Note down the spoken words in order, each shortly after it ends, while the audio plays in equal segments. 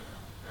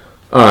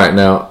All right,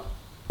 now,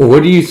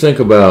 what do you think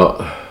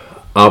about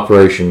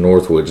Operation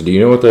Northwoods? Do you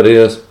know what that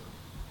is?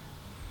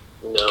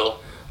 No.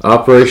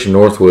 Operation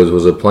Northwoods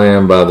was a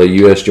plan by the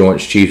U.S.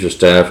 Joint Chiefs of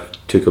Staff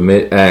to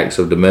commit acts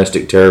of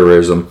domestic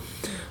terrorism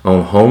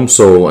on home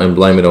soil and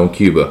blame it on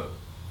Cuba.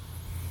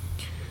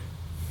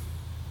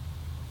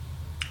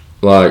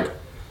 Like,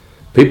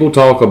 people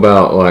talk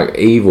about, like,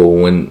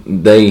 evil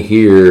when they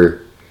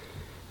hear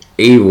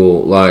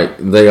evil, like,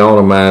 they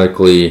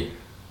automatically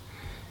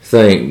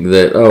think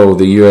that, oh,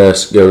 the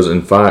U.S. goes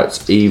and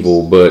fights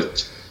evil,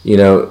 but, you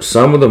know,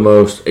 some of the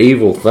most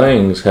evil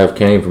things have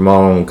came from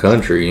our own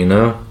country, you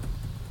know?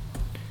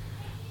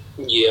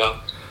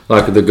 Yeah.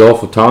 Like the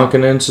Gulf of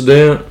Tonkin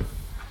incident.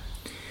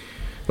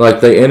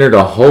 Like, they entered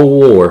a whole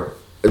war.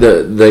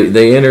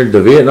 They entered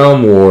the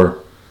Vietnam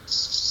War,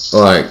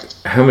 like,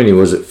 how many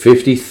was it?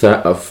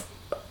 50,000,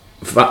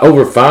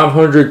 over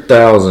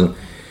 500,000.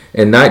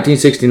 In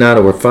 1969,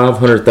 over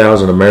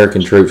 500,000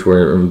 American troops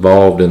were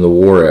involved in the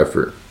war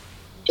effort.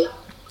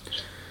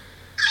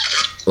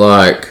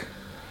 Like,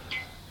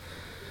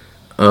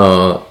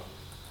 it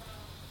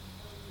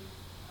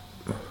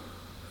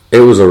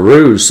was a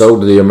ruse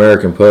sold to the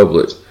American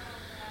public.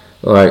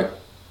 Like,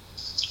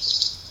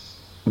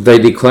 they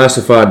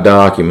declassified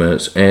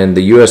documents, and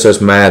the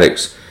USS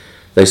Maddox,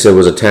 they said,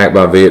 was attacked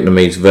by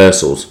Vietnamese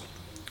vessels.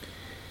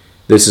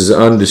 This is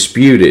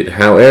undisputed.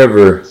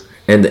 However,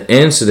 in the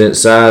incident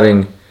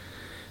citing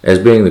as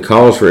being the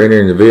cause for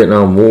entering the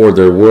Vietnam War,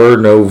 there were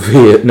no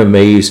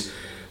Vietnamese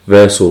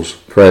vessels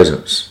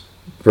present.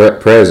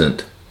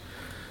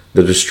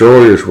 The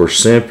destroyers were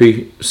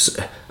simply,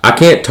 I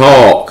can't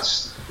talk,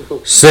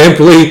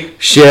 simply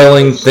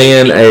shelling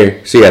thin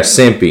air. See, yeah,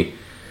 simply.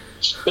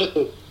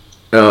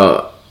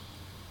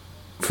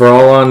 For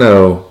all I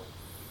know,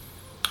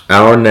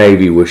 our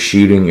Navy was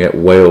shooting at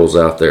whales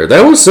out there.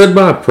 That was said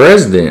by a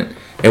president.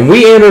 And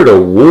we entered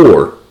a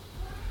war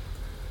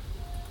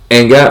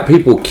and got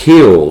people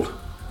killed.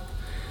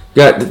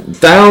 Got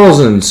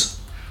thousands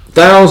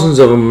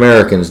of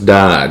Americans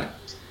died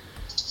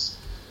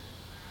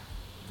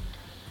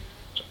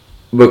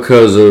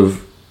because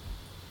of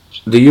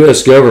the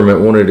U.S.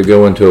 government wanted to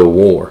go into a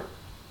war.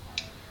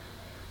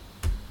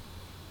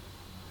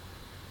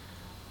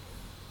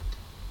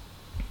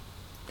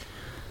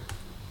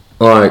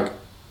 Like,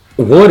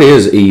 what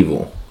is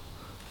evil?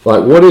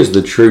 Like, what is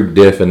the true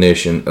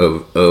definition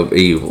of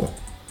evil?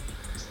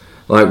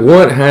 Like,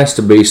 what has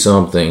to be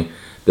something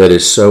that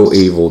is so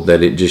evil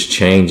that it just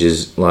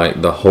changes,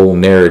 like, the whole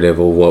narrative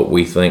of what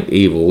we think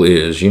evil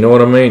is? You know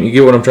what I mean? You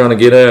get what I'm trying to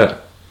get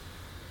at?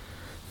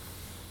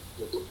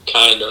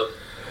 Kind of.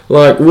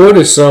 Like, what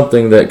is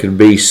something that could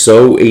be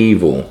so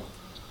evil?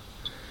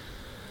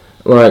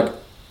 Like,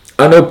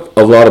 I know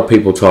a lot of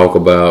people talk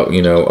about,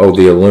 you know, oh,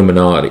 the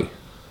Illuminati.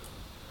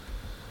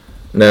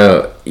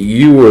 Now,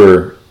 you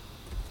were,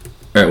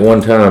 at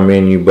one time, me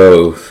and you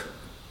both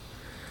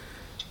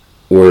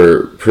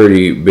were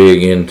pretty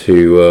big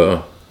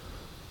into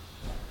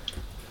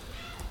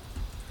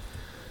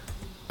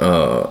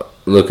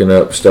looking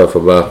up stuff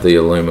about the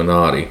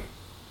Illuminati.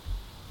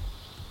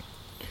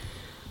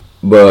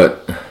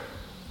 But,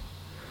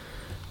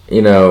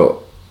 you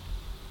know,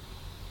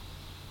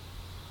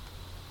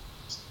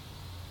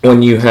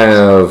 when you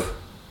have,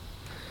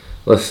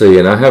 let's see,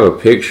 and I have a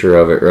picture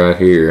of it right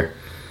here.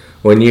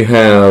 When you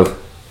have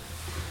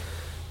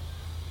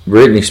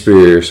Britney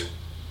Spears,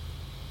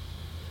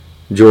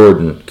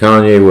 Jordan,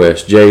 Kanye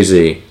West,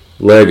 Jay-Z,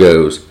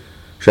 Legos,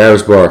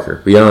 Travis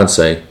Barker,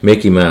 Beyonce,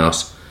 Mickey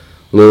Mouse,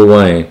 Lil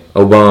Wayne,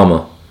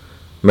 Obama,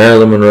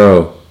 Marilyn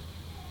Monroe,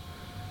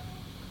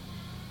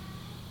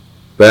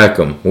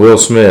 Beckham, Will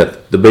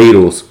Smith, The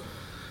Beatles,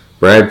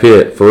 Brad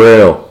Pitt,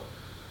 Pharrell,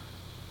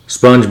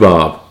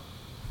 SpongeBob.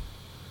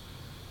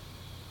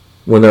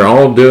 When they're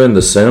all doing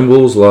the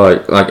symbols,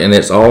 like, and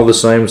it's all the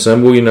same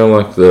symbol, you know,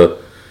 like the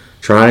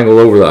triangle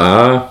over the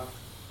eye,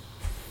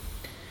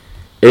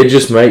 it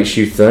just makes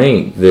you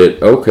think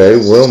that, okay,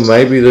 well,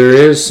 maybe there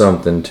is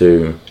something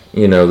to,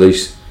 you know,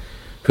 these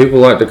people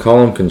like to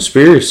call them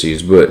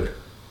conspiracies, but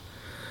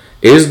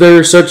is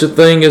there such a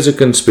thing as a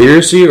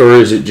conspiracy, or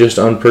is it just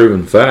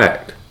unproven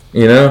fact,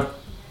 you know?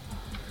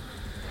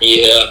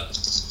 Yeah.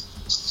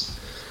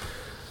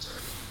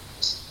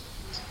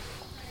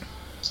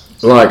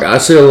 Like, I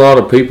see a lot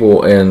of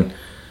people, and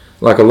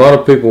like a lot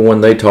of people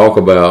when they talk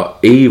about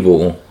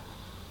evil,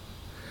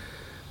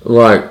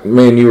 like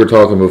me and you were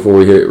talking before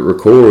we hit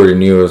record,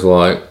 and you was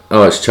like,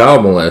 oh, it's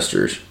child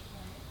molesters.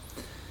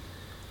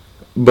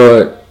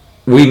 But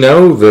we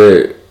know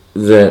that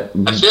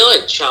I feel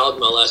like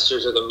child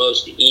molesters are the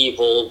most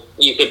evil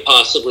you could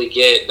possibly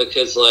get,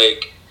 because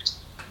like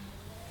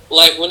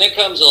when it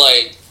comes to,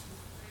 like,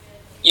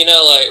 you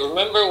know, like,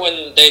 remember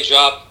when they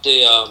dropped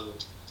the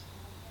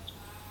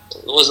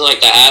it wasn't like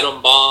the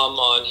atom bomb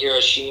on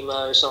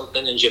Hiroshima or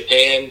something in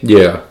Japan?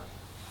 Yeah.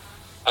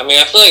 I mean,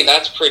 I feel like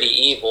that's pretty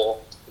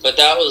evil, but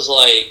that was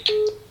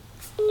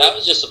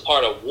just a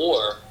part of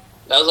war.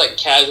 That was like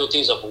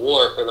casualties of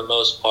war for the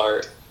most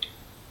part.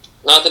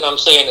 Not that I'm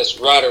saying it's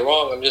right or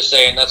wrong, I'm just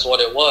saying that's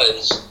what it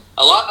was.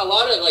 a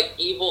lot of like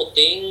evil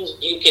things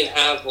you can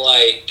have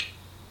like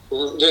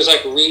there's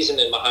like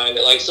reasoning behind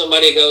it. Like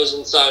somebody goes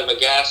inside of a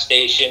gas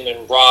station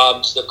and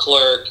robs the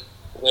clerk,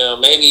 you know,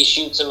 maybe he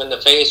shoots him in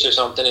the face or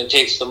something and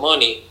takes the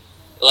money.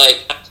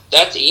 Like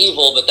that's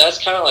evil, but that's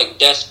kind of like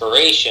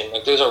desperation.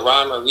 Like there's a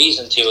rhyme or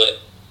reason to it.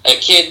 A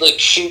kid like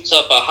shoots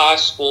up a high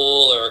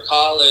school or a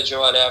college or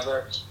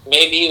whatever.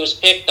 Maybe he was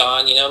picked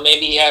on, you know,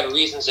 maybe he had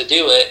reasons to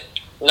do it.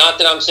 Not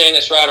that I'm saying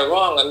it's right or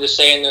wrong, I'm just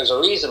saying there's a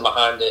reason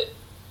behind it.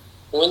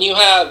 When you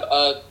have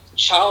a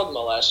child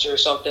molester or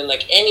something,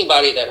 like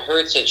anybody that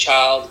hurts a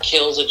child,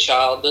 kills a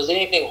child, does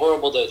anything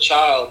horrible to a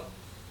child,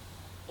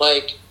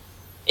 like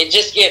it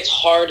just gets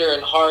harder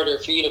and harder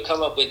for you to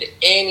come up with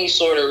any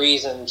sort of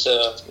reason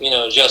to, you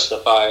know,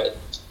 justify it.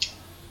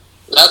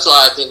 That's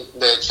why I think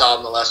that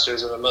child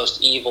molesters are the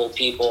most evil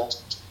people.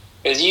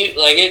 Because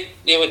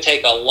it would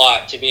take a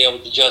lot to be able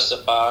to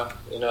justify,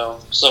 you know,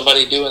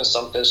 somebody doing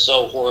something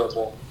so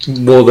horrible.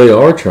 Well, they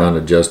are trying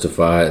to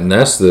justify it, and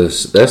that's the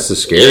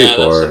scary part.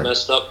 That's the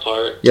messed up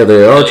part. Yeah,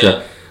 they are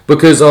trying.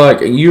 Because,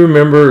 like, you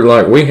remember,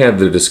 like, we had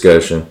the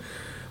discussion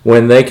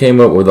when they came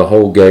up with the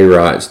whole gay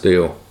rights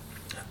deal.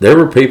 There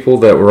were people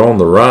that were on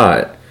the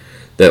right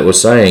that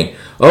was saying,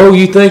 oh,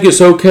 you think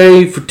it's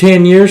okay for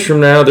 10 years from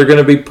now they're going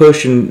to be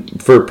pushing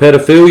for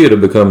pedophilia to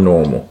become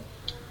normal?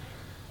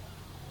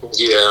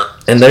 Yeah.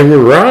 And they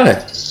were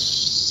right.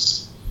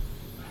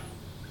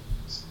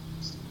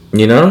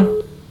 You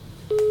know?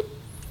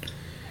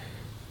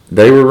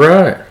 They were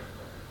right.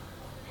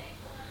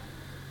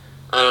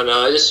 I don't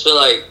know. I just feel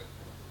like,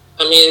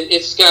 I mean,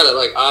 it's got to,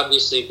 like,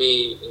 obviously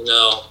be, you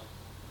know,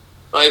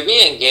 like,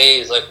 being gay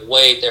is, like,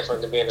 way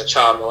different than being a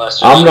child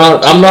molester.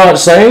 I'm not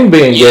saying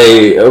being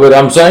gay, but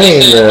I'm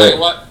saying that... Like,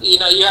 what, you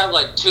know, you have,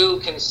 like, two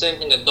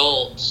consenting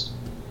adults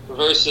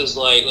versus,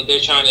 like, they're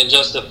trying to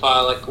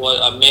justify, like,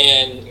 what a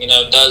man, you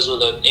know, does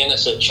with an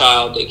innocent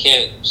child that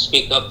can't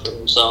speak up for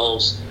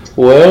themselves.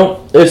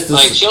 Well, it's the...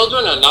 Like,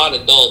 children are not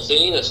adults. They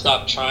need to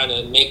stop trying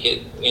to make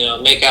it, you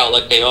know, make out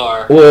like they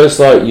are. Well, it's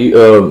like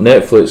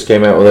Netflix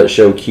came out with that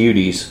show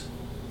Cuties.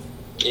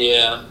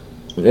 Yeah.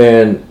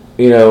 And,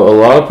 you know, a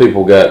lot of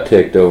people got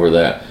ticked over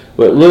that.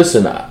 But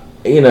listen,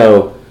 you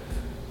know...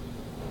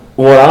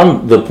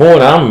 the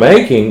point I'm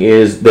making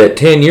is that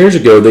 10 years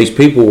ago, these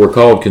people were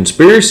called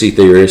conspiracy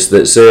theorists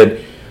that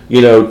said,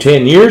 you know,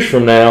 10 years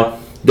from now,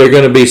 they're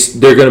going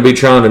to be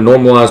trying to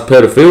normalize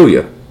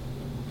pedophilia.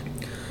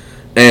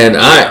 And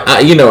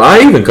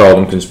I even called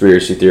them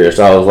conspiracy theorists.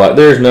 I was like,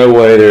 there's no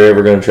way they're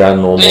ever going to try to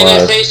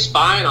normalize. They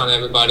spying on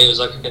everybody was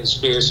like a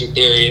conspiracy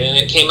theory, and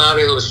it came out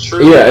it was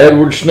true. Yeah,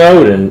 Edward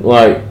Snowden,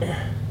 like.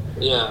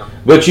 Yeah.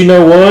 But you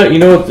know what? You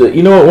know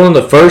what one of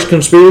the first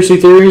conspiracy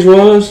theories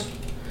was?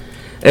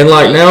 And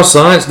like now,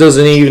 science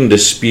doesn't even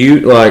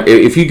dispute. Like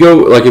if you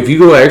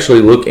go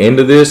actually look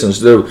into this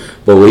instead of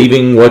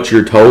believing what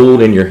you're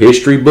told in your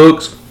history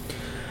books,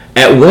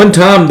 at one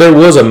time there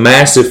was a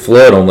massive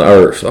flood on the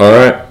Earth. All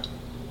right,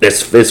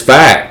 it's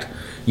fact.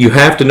 You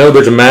have to know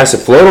there's a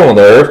massive flood on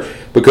the Earth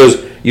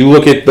because you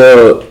look at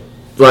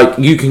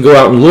you can go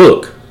out and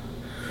look.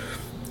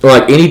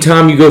 Like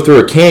anytime you go through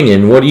a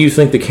canyon, what do you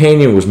think the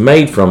canyon was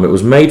made from? It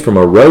was made from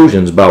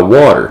erosions by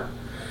water.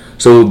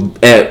 So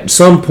at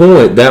some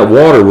point, that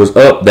water was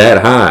up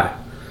that high.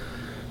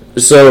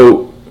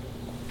 So,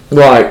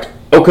 like,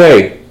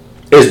 okay,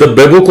 is the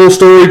biblical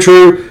story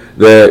true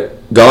that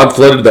God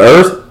flooded the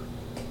earth?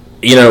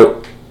 You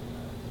know,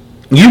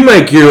 you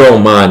make your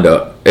own mind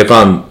up if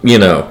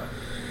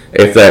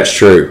that's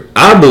true.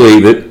 I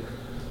believe it,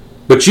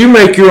 but you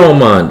make your own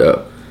mind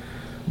up.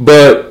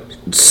 But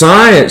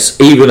science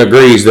even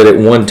agrees that at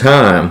one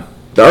time,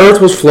 the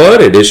earth was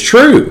flooded. It's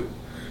true.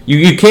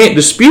 You can't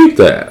dispute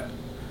that.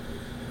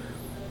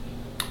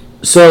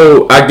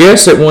 So, I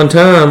guess at one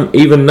time,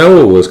 even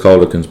Noah was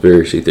called a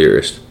conspiracy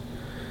theorist.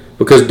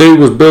 Because dude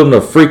was building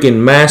a freaking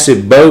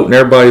massive boat, and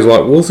everybody's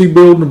like, what's he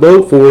building a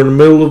boat for in the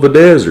middle of a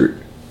desert?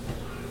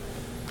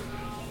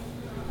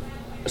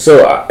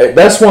 So,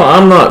 that's why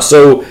I'm not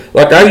so...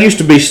 Like, I used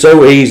to be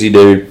so easy,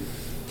 dude,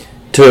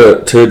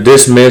 to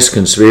dismiss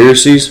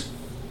conspiracies.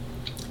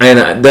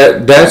 And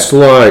that's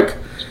like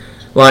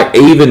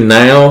even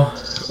now,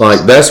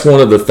 like, that's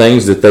one of the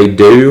things that they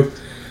do.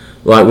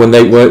 Like when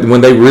they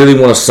really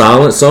want to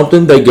silence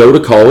something, they go to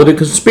call it a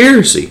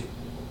conspiracy.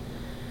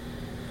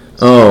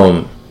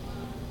 The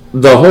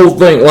whole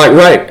thing, like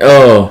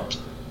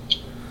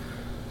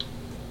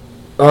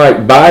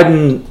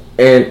Biden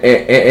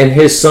and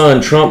his son,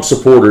 Trump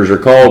supporters, are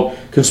called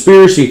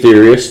conspiracy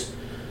theorists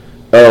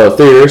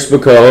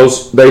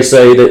because they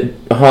say that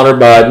Hunter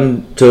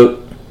Biden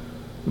took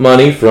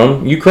money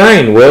from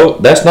Ukraine. Well,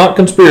 that's not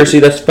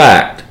conspiracy, that's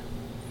fact.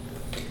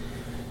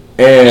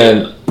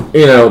 And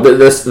you know,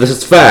 this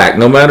is fact.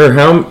 No matter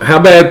how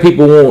bad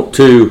people want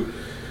to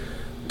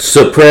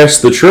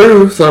suppress the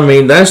truth, I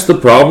mean, that's the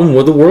problem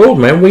with the world,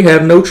 man. We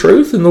have no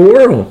truth in the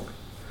world.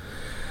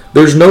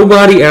 There's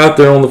nobody out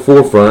there on the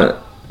forefront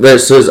that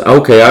says,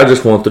 okay, I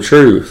just want the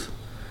truth.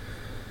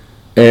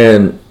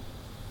 And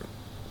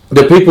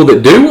the people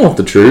that do want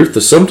the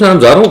truth,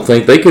 sometimes I don't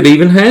think they could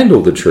even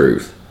handle the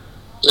truth.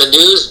 The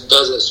news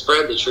doesn't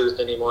spread the truth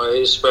anymore.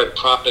 They just spread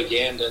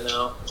propaganda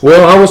now.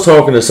 Well, I was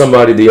talking to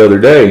somebody the other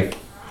day,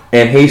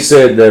 and he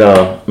said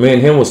that me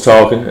and him was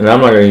talking, and I'm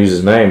not going to use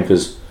his name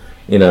because,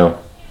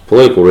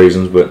 political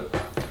reasons, but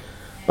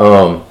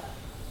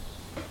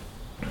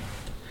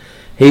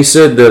he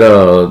said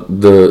that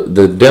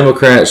the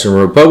Democrats and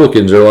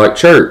Republicans are like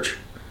church.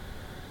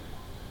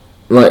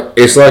 Like,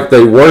 it's like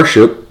they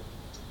worship,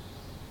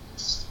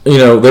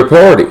 their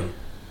party.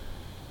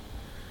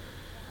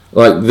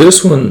 Like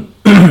this one,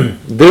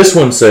 this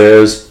one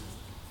says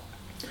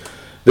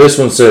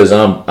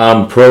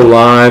I'm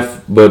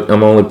pro-life, but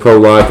I'm only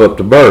pro-life up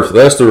to birth.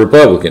 That's the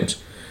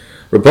Republicans.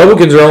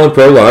 Republicans are only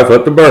pro-life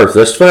up to birth.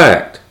 That's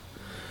fact.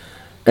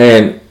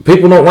 And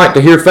people don't like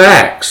to hear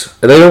facts.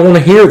 They don't want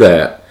to hear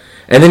that.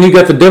 And then you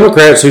got the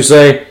Democrats who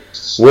say,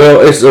 well,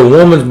 it's a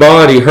woman's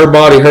body,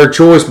 her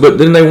choice, but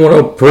then they want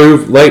to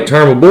approve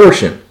late-term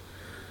abortion.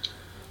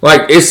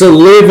 Like, it's a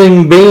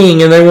living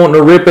being, and they want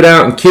to rip it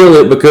out and kill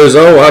it because,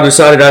 I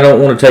decided I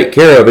don't want to take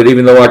care of it,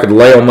 even though I could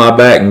lay on my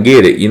back and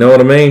get it. You know what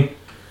I mean?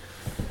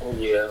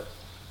 Yeah.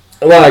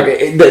 Like,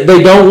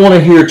 they don't want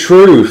to hear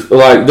truth.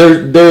 Like,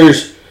 they're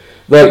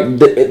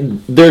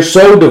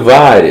so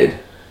divided,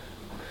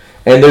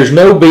 and there's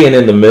no being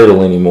in the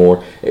middle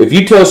anymore. If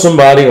you tell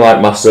somebody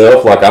like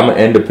myself, like I'm an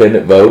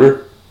independent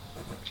voter,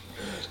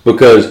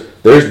 because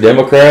there's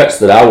Democrats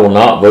that I will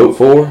not vote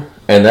for,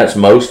 and that's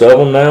most of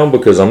them now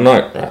because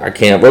I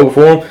can't vote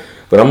for them.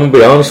 But I'm going to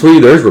be honest with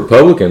you, there's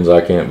Republicans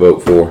I can't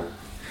vote for.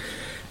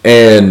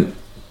 And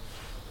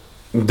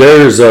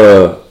there's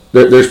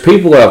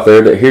people out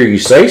there that hear you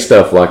say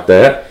stuff like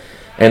that,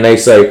 and they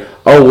say,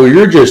 well,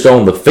 you're just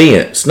on the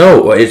fence.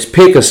 No, it's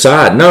pick a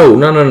side.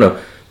 No.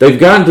 They've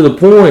gotten to the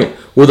point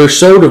where they're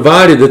so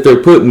divided that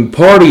they're putting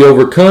party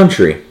over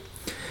country.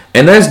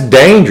 And that's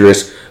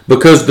dangerous.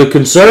 Because the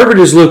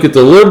conservatives look at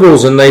the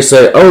liberals and they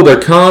say,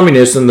 they're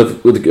communists, and the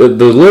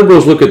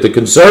liberals look at the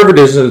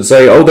conservatives and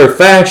say, they're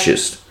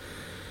fascist.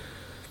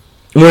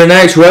 When in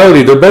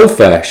actuality, they're both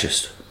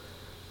fascist.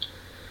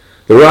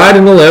 The right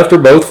and the left are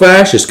both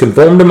fascist.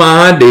 Conform to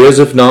my ideas.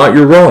 If not,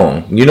 you're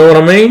wrong. You know what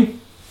I mean?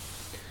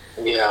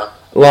 Yeah.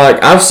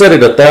 Like, I've said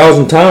it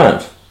 1,000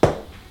 times.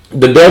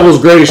 The devil's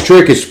greatest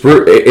trick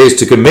is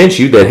to convince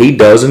you that he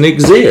doesn't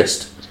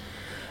exist.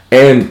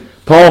 And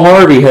Paul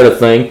Harvey had a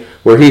thing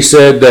where he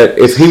said that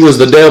if he was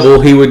the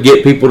devil, he would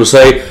get people to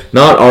say,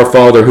 not our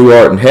Father who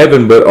art in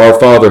heaven, but our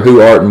Father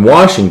who art in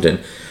Washington.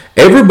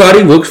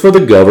 Everybody looks for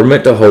the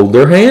government to hold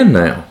their hand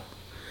now.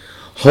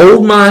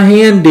 Hold my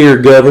hand, dear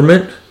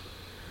government.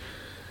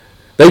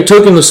 They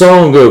took in the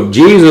song of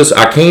Jesus,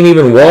 I can't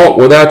even walk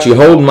without you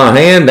holding my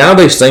hand. Now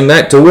they sing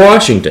that to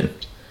Washington.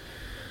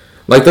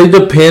 Like, they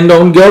depend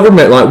on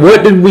government. Like,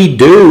 what did we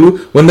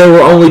do when there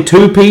were only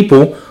 2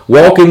 people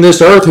walking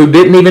this earth who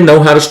didn't even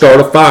know how to start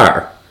a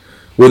fire?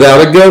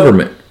 Without a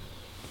government.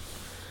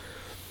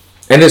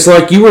 And it's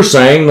like you were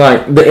saying,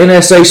 like the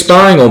NSA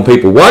spying on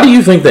people. Why do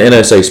you think the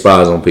NSA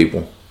spies on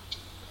people?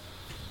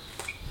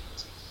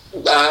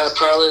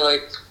 Probably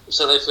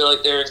so they feel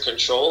like they're in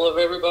control of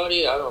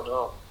everybody. I don't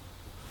know.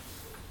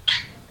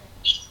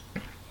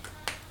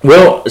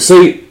 Well,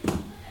 see,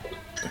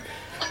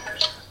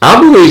 I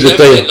believe that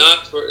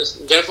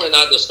definitely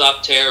not to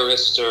stop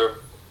terrorists or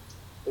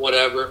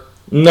whatever.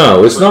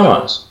 No, it's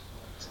not.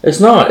 It's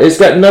not. It's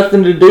got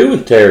nothing to do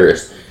with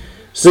terrorists.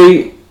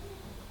 See,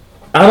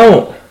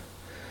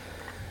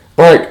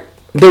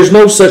 there's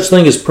no such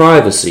thing as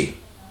privacy.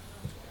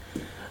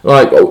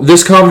 Like,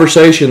 this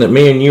conversation that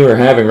me and you are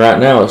having right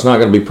now, it's not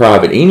going to be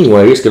private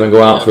anyway. It's going to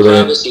go out for the...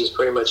 Privacy is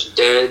pretty much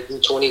dead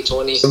in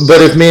 2020.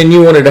 But if me and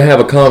you wanted to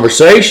have a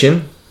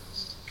conversation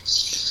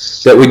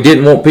that we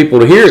didn't want people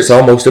to hear, it's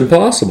almost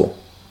impossible.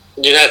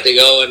 You'd have to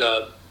go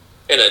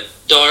in a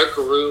dark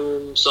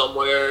room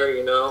somewhere,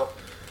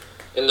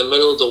 in the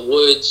middle of the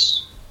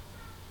woods.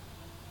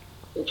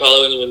 You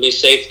probably wouldn't even be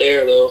safe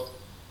there, though.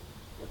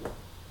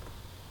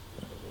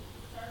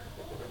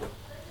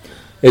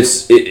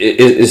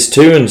 It's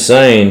too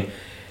insane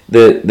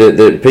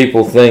that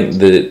people think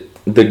that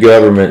the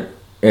government,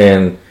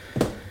 and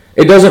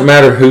it doesn't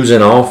matter who's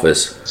in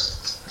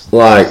office.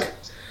 Like,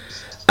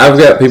 I've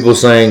got people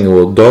saying,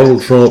 well,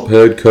 Donald Trump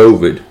had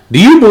COVID. Do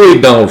you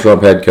believe Donald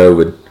Trump had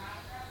COVID?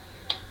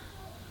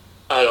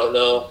 I don't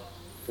know.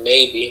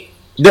 Maybe.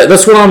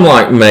 That's what I'm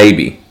like,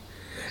 maybe.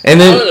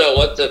 And then, I don't know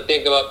what to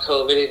think about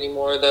COVID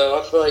anymore,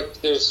 though. I feel like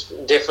there's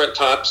different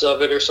types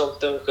of it or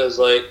something, because,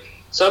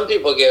 some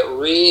people get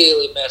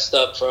really messed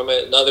up from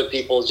it, and other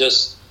people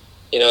just,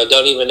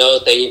 don't even know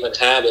that they even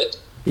had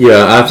it.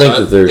 Yeah, I think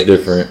that there's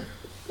different.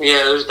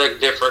 Yeah, there's,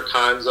 different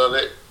kinds of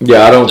it.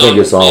 Yeah, I don't think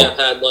it's all. Had,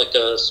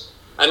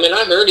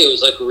 I heard he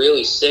was,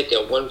 really sick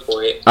at one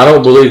point. I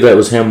don't believe that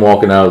was him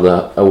walking out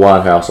of the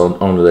White House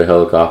onto the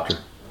helicopter.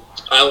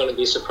 I wouldn't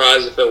be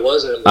surprised if it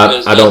wasn't.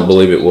 I don't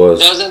believe it was.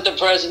 Doesn't the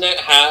president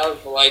have,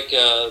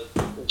 a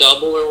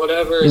double or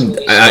whatever? Isn't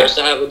he supposed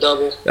to have a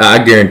double?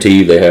 I guarantee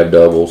you they have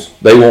doubles.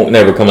 They won't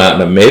never come out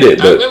and admit it.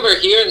 But I remember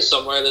hearing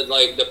somewhere that,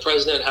 the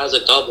president has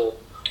a double.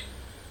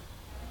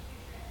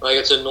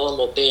 It's a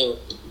normal thing.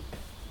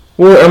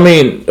 Well, I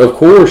mean, of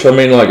course, I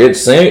mean, like it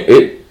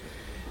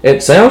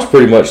sounds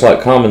pretty much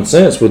like common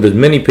sense with as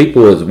many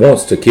people as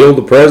wants to kill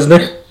the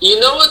president. You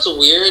know what's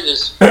weird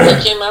is he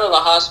came out of the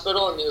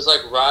hospital and he was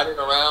like riding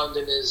around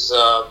in his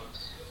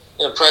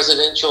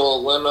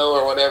presidential limo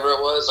or whatever it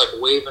was,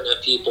 like waving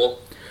at people.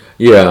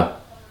 Yeah,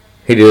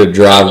 he did a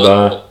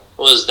drive-by.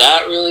 Was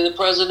that really the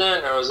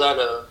president, or was that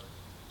a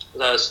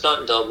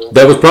stunt double?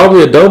 That was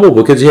probably a double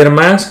because he had a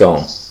mask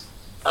on.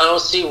 I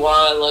don't see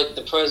why, like,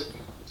 the president...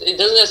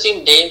 Doesn't it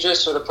seem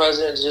dangerous for the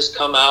president to just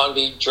come out and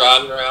be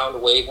driving around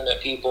waving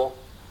at people?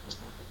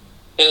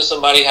 Didn't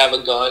somebody have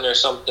a gun or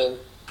something?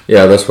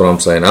 Yeah, that's what I'm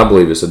saying. I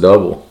believe it's a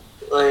double.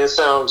 Like, it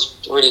sounds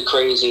pretty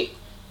crazy.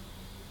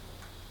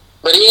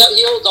 But he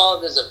holds all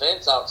of his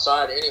events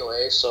outside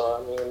anyway, so,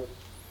 I mean...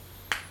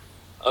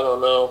 I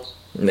don't know.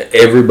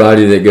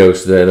 Everybody that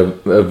goes to that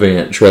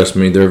event, trust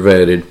me, they're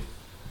vetted.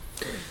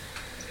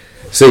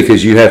 See,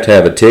 because you have to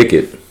have a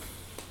ticket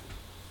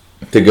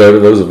to go to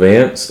those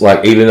events.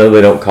 Like, even though they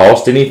don't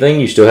cost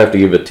anything, you still have to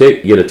get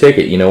a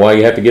ticket. You know why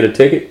you have to get a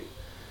ticket?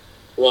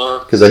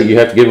 Why? Because you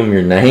have to give them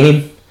your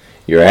name,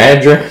 your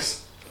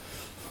address,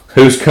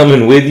 who's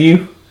coming with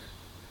you.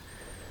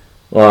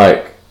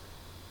 Like...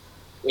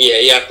 Yeah,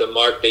 you have to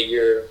mark that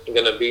you're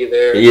going to be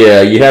there.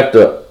 Yeah, you have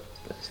to...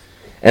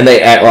 And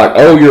they act like,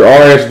 oh, you're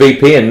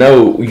RSVP, and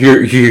no,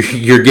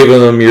 you're giving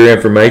them your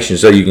information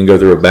so you can go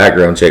through a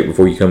background check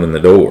before you come in the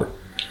door.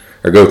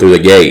 Or go through the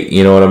gate,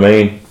 you know what I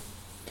mean?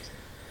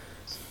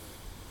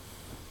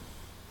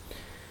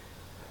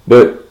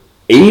 But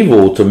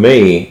evil to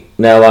me,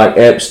 now like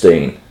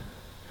Epstein,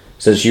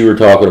 since you were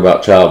talking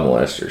about child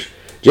molesters,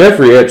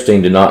 Jeffrey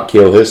Epstein did not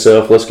kill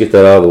himself. Let's get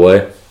that out of the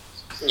way.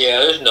 Yeah,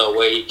 there's no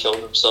way he killed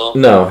himself.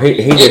 No, he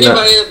did not.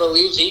 Anybody that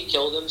believes he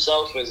killed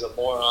himself is a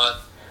moron.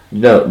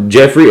 No,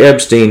 Jeffrey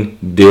Epstein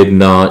did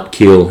not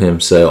kill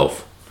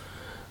himself.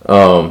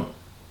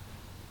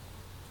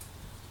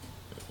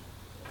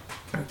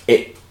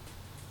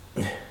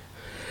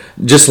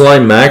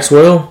 Ghislaine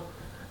Maxwell,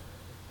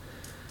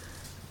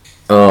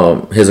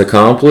 his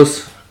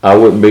accomplice, I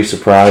wouldn't be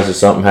surprised if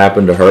something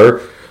happened to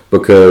her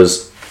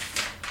because,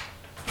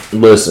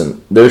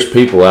 listen, there's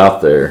people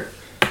out there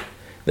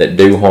that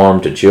do harm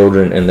to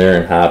children and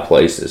they're in high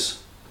places.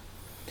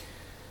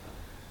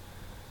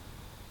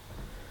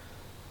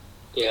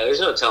 Yeah, there's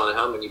no telling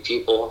how many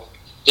people.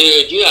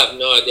 Dude, you have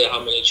no idea how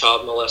many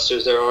child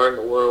molesters there are in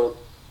the world.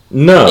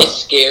 No. It's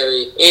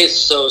scary. It's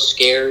so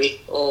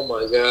scary. Oh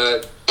my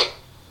god.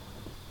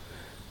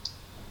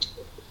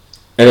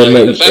 And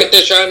the fact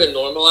they're trying to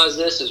normalize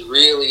this is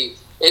really...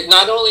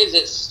 Not only is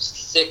it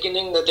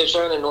sickening that they're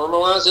trying to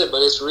normalize it,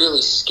 but it's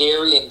really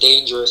scary and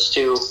dangerous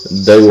too.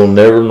 They will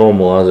never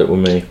normalize it with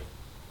me.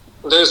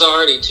 There's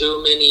already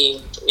too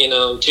many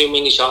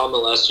child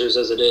molesters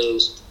as it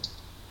is.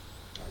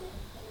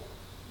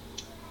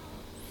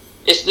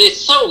 It's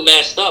so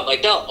messed up.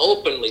 Like, they'll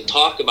openly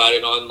talk about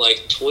it on,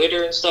 like,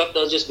 Twitter and stuff.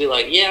 They'll just be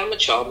like, yeah, I'm a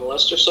child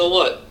molester, so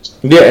what?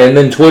 Yeah, and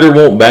then Twitter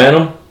won't ban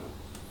them?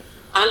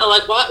 I know,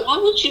 like, why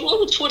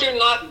would Twitter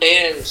not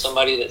ban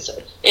somebody that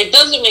said... It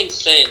doesn't make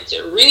sense.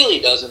 It really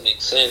doesn't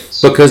make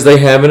sense. Because they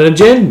have an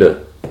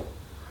agenda.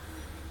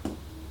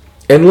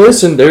 And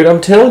listen, dude,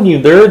 I'm telling you,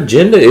 their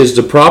agenda is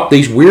to prop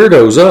these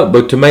weirdos up,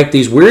 but to make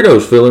these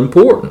weirdos feel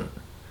important.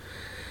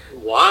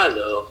 Why,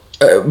 though?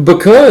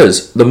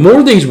 Because the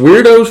more these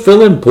weirdos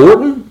feel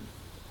important,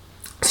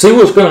 see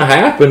what's going to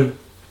happen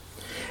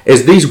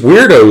is these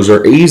weirdos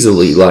are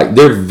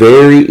they're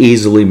very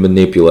easily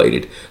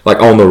manipulated. Like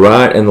on the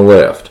right and the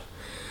left.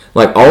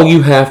 Like all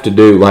you have to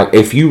do, like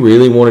if you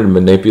really wanted to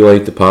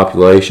manipulate the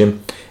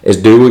population, is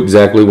do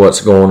exactly what's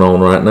going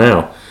on right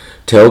now.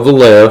 Tell the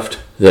left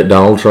that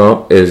Donald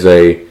Trump is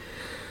a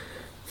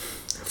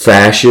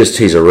fascist,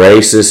 he's a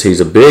racist, he's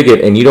a bigot,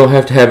 and you don't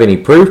have to have any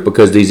proof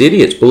because these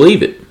idiots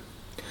believe it.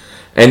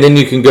 And then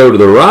you can go to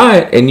the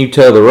right and you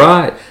tell the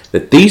right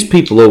that these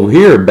people over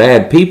here are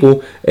bad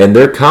people and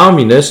they're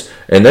communists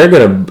and they're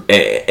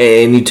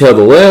and you tell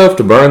the left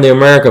to burn the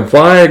American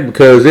flag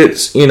because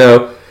it's,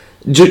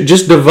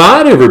 just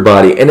divide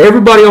everybody. And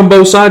everybody on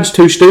both sides is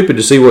too stupid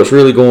to see what's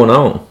really going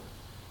on.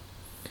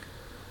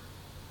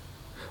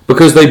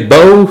 Because they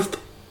both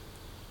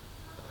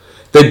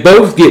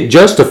get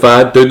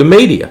justified through the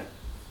media.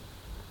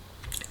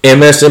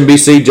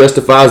 MSNBC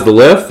justifies the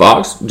left,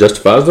 Fox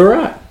justifies the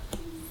right.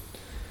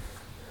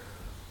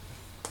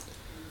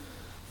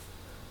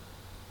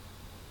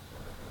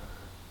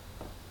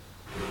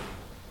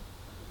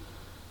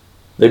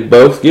 They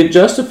both get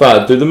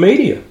justified through the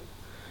media.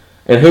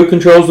 And who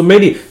controls the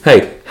media?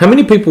 Hey, how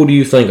many people do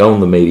you think own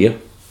the media?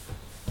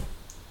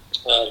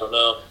 I don't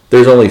know.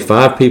 There's only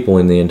 5 people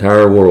in the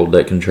entire world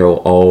that control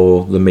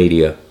all the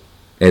media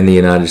in the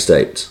United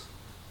States.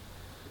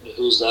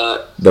 Who's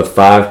that? The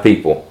 5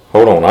 people.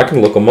 Hold on, I can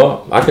look them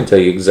up. I can tell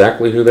you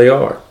exactly who they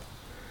are.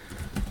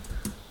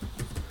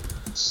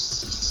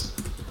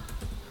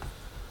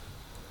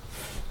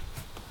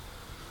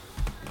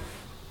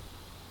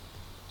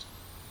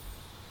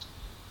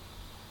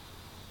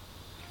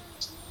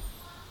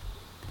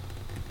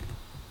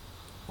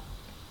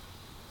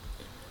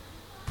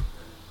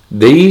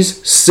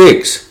 These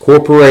 6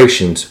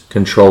 corporations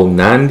control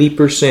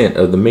 90%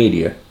 of the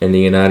media in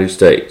the United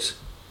States.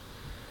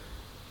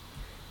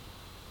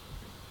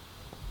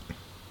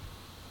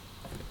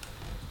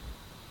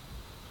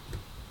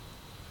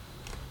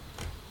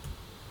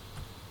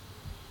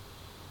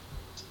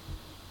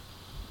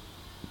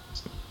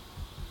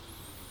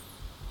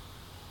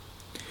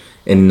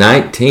 In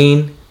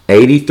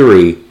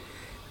 1983,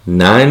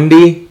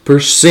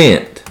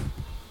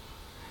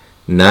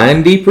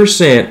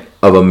 90%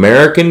 of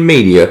American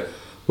media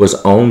was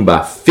owned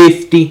by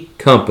 50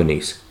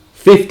 companies.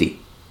 50.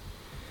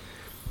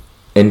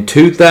 In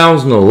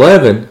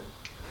 2011,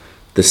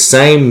 the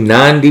same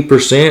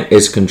 90%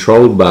 is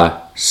controlled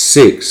by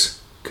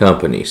 6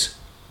 companies.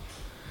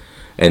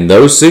 And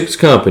those 6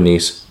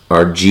 companies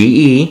are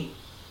GE,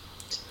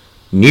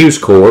 News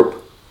Corp,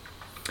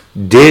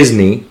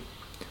 Disney,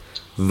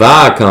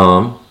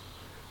 Viacom,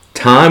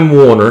 Time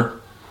Warner,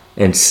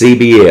 and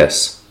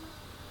CBS.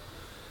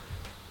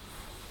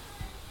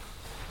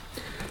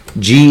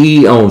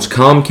 GE owns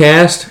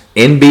Comcast,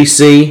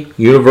 NBC,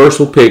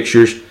 Universal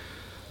Pictures,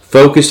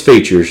 Focus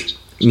Features.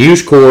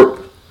 News Corp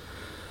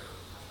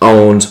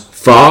owns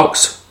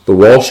Fox, The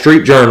Wall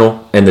Street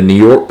Journal, and The New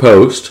York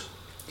Post.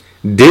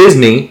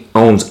 Disney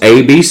owns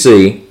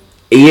ABC,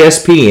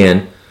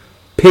 ESPN,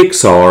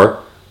 Pixar,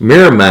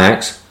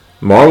 Miramax,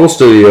 Marvel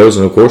Studios,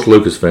 and of course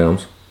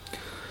Lucasfilms.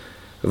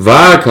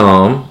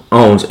 Viacom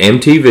owns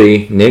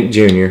MTV, Nick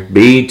Jr.,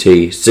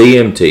 BET,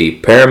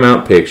 CMT,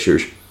 Paramount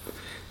Pictures.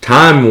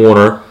 Time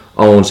Warner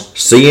owns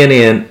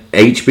CNN,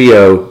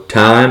 HBO,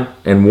 Time,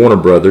 and Warner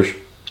Brothers.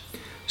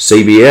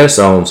 CBS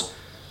owns,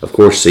 of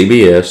course,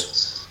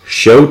 CBS,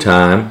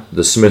 Showtime,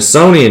 the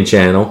Smithsonian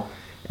Channel,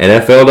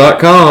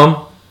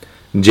 NFL.com,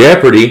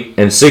 Jeopardy,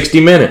 and 60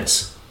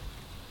 Minutes.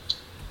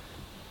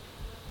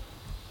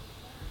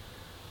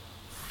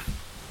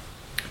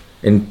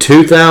 In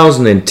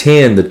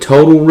 2010, the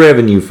total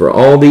revenue for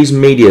all these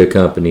media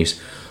companies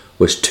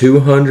was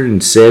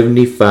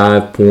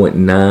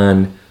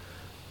 $275.9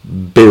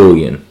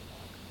 billion.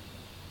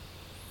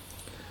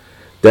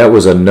 That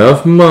was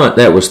enough money.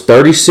 That was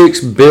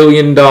 $36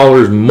 billion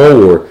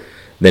more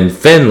than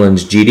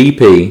Finland's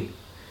GDP.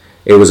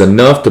 It was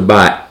enough to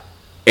buy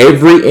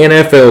every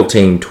NFL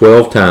team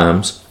 12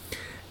 times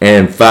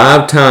and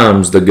 5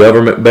 times the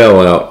government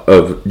bailout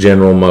of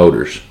General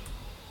Motors.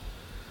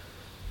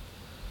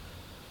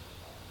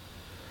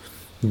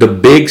 The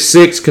Big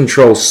 6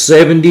 control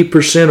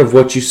 70% of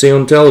what you see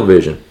on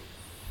television.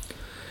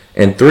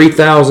 And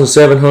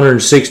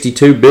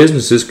 3,762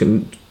 businesses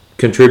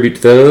contribute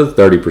to the other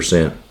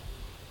 30%.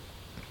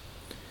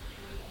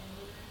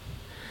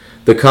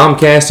 The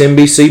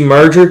Comcast-NBC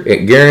merger,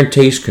 it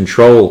guarantees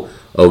control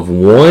of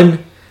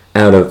 1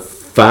 out of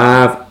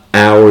 5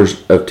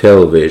 hours of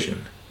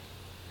television.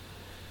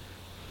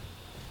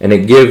 And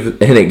it gave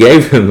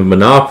them the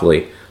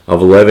monopoly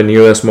of 11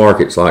 U.S.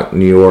 markets like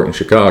New York and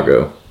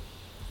Chicago.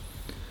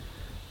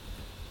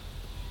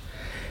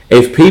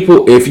 If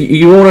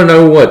you want to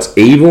know what's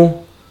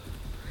evil,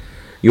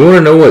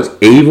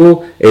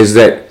 is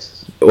that,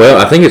 well,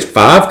 I think it's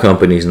 5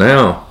 companies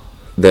now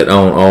that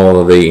own all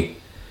of the.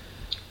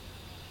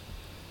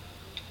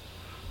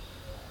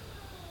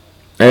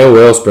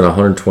 AOL spent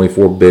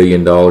 $124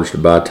 billion to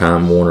buy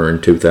Time Warner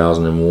in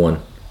 2001.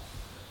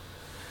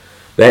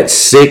 That's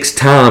 6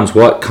 times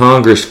what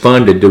Congress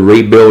funded to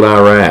rebuild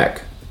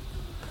Iraq.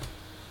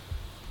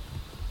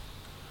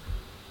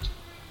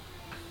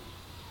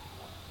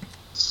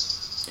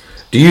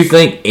 Do you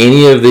think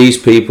any of these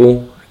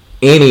people,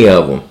 any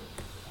of them,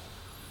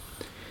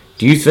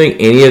 do you think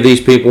any of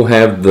these people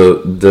have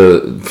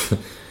the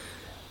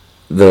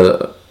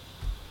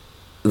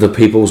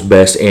people's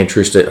best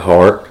interest at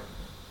heart?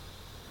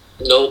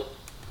 Nope.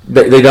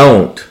 They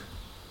don't.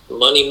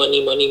 Money,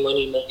 money, money,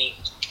 money, money.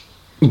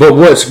 But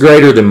what's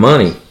greater than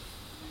money?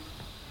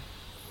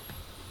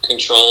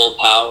 Control,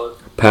 power.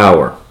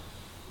 Power.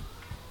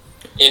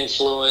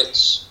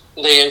 Influence.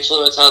 They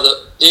influence how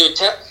the... Dude,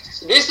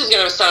 this is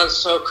going to sound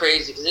so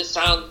crazy because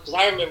I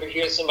remember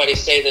hearing somebody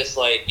say this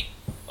like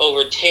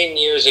over 10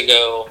 years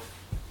ago.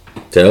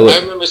 Tell it. I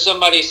remember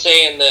somebody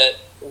saying that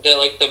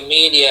like the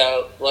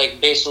media like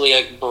basically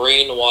like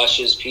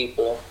brainwashes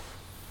people.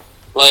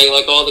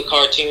 Like all the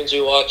cartoons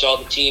we watch, all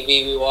the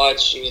TV we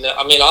watch, you know.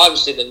 I mean,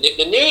 obviously the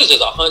news is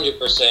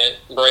 100%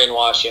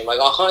 brainwashing, like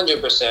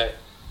 100%.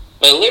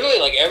 But literally,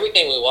 like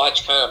everything we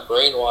watch kind of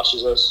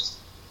brainwashes us.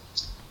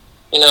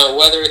 You know,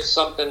 whether it's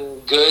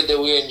something good that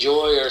we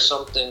enjoy or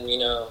something, you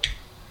know,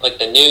 like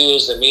the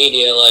news, the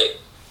media, like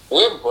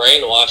we're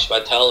brainwashed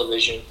by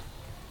television.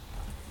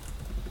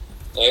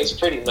 Like, it's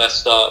pretty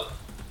messed up.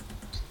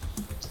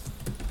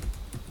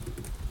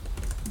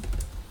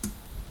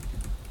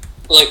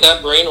 Like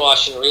that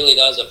brainwashing really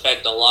does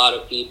affect a lot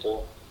of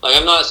people. Like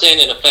I'm not saying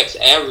it affects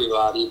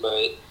everybody,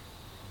 but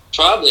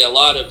probably a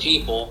lot of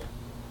people.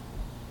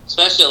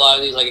 Especially a lot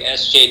of these like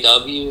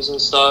SJWs and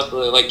stuff,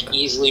 they're like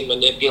easily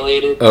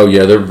manipulated. Oh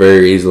yeah, they're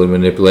very easily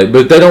manipulated,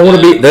 but they don't want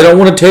to be. They don't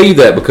want to tell you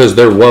that because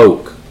they're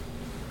woke.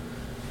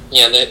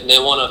 Yeah, they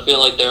want to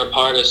feel like they're a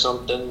part of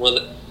something with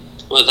it.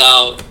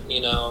 without,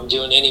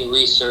 doing any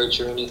research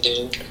or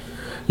anything.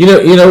 You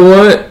know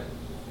what?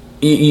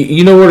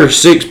 You know what are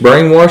 6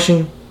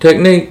 brainwashing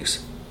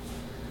techniques?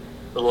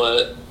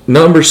 What?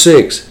 Number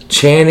 6,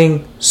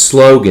 chanting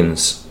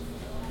slogans.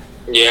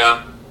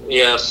 Yeah,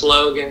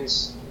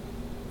 slogans.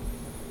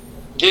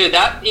 Dude,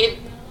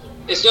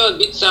 it's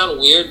gonna sound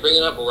weird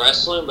bringing up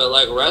wrestling, but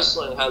like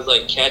wrestling has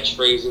like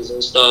catchphrases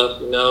and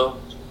stuff,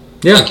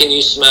 Yeah. Like, can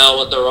you smell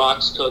what the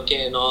Rock's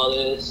cooking and all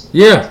this?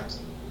 Yeah.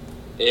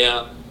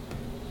 Yeah.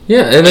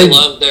 Yeah, and they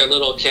love their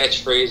little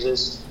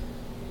catchphrases.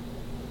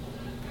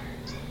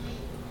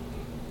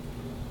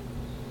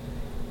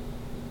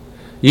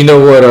 You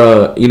know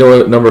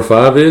what number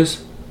 5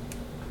 is?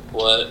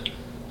 What?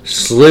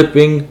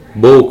 Slipping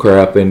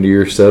bullcrap into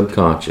your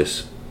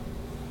subconscious.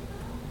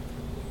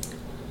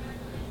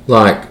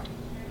 Like,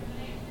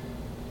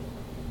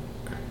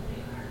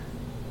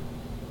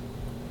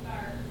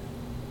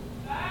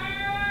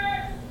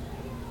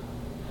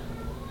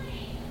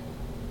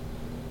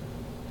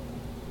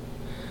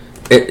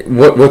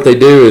 what they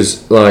do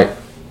is like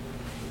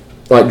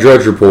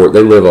Drudge Report.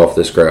 They live off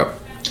this crap.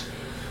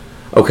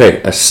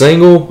 Okay, a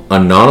single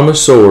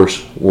anonymous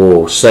source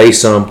will say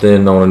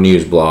something on a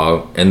news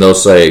blog, and they'll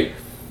say,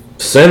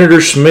 Senator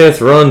Smith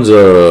runs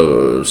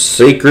a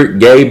secret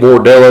gay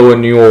bordello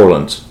in New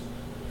Orleans.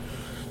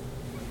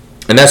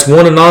 And that's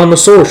one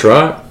anonymous source,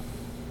 right?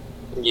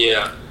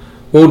 Yeah.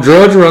 Well,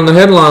 Drudge run the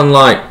headline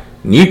like,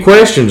 new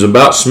questions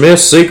about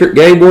Smith's secret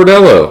gay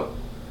bordello.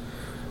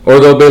 Or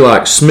they'll be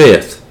like,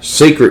 Smith,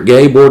 secret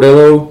gay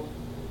bordello?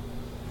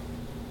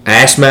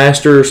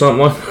 Assmaster or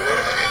something like that.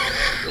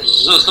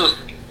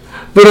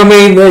 But I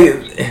mean,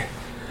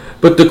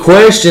 but the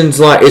question's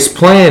like, it's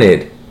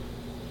planted.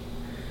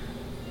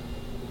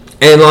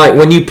 And like,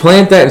 when you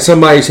plant that in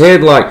somebody's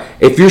head, like,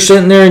 if you're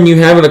sitting there and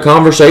you having a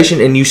conversation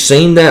and you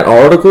seen that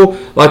article,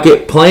 like,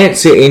 it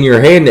plants it in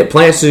your head and it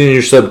plants it in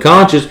your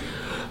subconscious,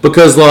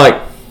 because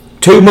like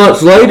 2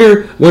 months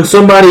later, when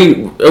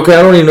somebody, okay,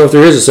 I don't even know if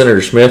there is a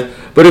Senator Smith,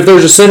 but if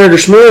there's a Senator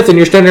Smith and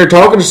you're standing there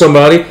talking to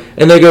somebody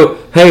and they go,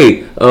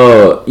 hey,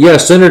 yeah,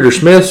 Senator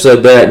Smith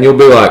said that, and you'll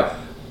be like,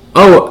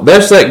 oh,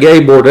 that's that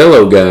gay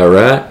bordello guy,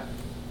 right?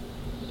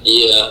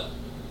 Yeah.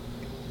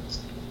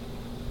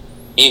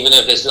 Even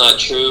if it's not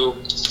true.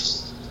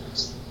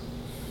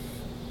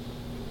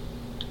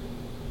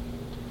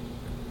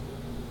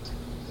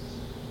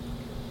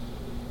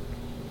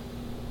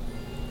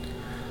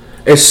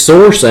 It's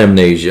source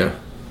amnesia.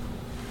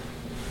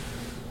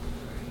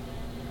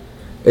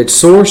 It's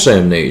source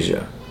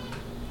amnesia.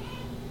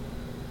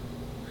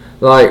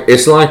 Like,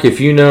 it's like if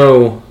you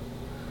know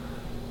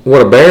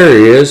what a bear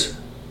is,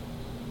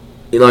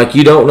 like,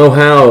 you don't know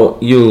how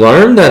you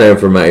learn that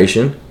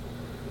information,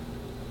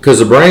 because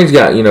the brain's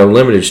got,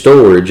 limited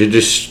storage. It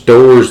just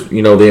stores,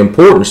 the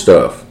important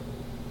stuff.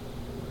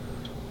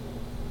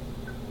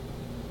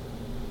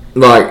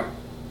 Like,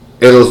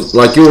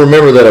 you'll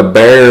remember that a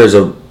bear is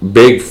a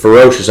big,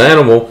 ferocious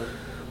animal,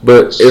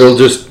 but it'll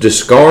just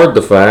discard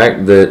the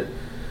fact that,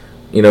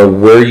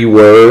 where you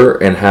were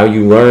and how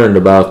you learned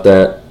about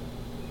that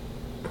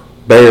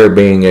bear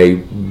being a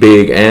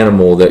big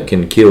animal that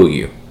can kill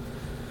you.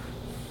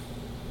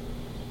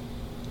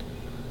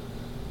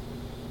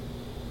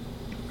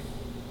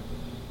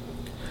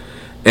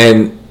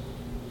 And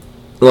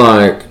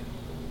like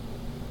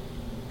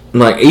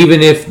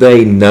even if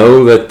they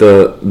know that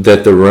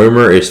the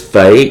rumor is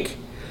fake,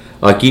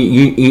 like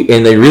you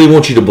and they really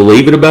want you to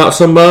believe it about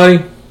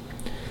somebody,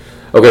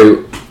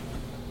 okay,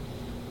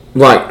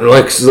 like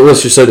let's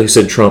just say they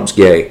said Trump's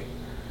gay,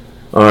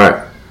 all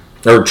right,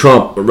 or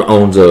Trump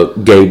owns a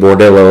gay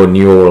bordello in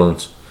New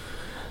Orleans.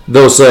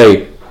 They'll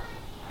say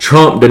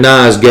Trump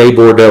denies gay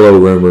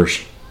bordello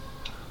rumors.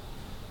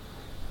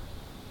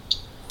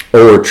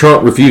 Or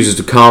Trump refuses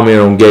to comment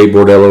on gay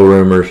bordello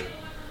rumors.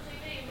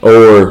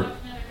 Or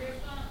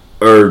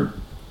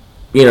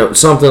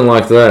something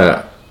like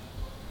that.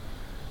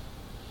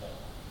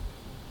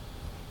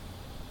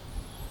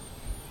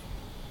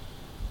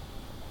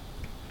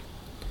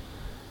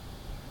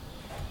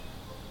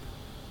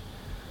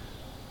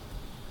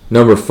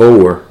 Number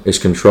 4 is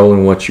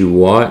controlling what you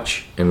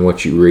watch and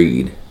what you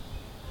read.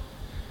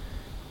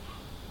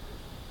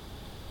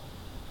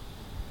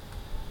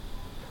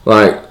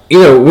 Like,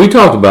 we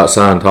talked about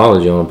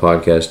Scientology on a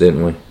podcast,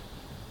 didn't we?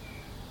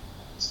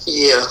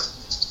 Yeah.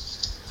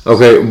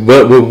 Okay,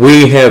 but would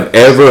we have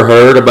ever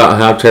heard about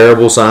how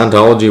terrible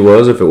Scientology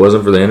was if it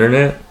wasn't for the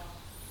internet?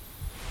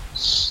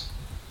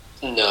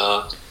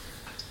 No.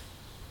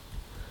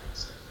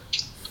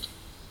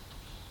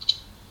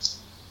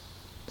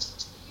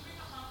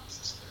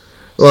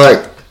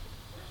 Like,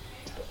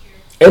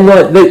 and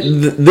like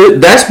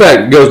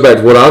goes back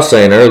to what I was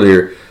saying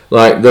earlier.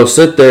 Like, they'll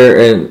sit there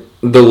and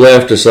the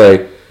left will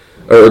say,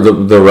 or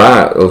the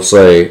right will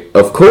say,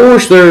 of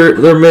course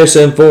they're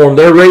misinformed.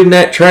 They're reading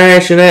that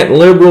trash in that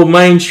liberal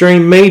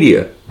mainstream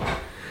media.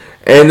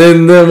 And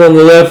then them on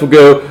the left will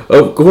go,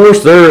 of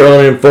course they're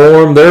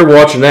uninformed. They're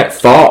watching that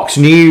Fox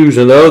News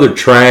and the other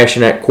trash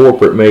in that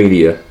corporate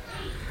media.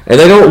 And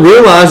they don't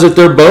realize that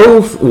they're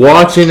both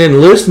watching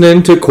and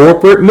listening to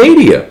corporate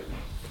media.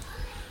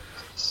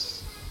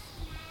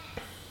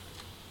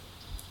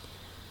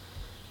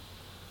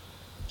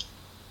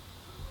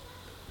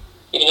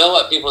 You know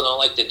what people don't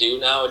like to do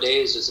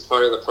nowadays is a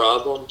part of the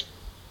problem?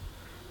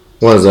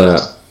 What is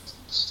that?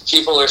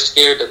 People are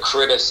scared to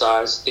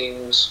criticize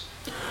things.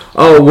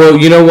 Oh, well,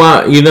 you know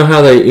why? You know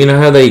how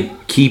they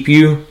keep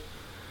you?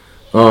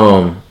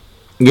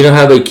 You know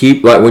how they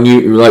keep, like when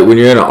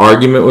you're in an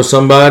argument with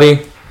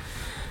somebody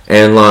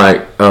and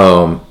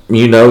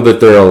you know that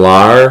they're a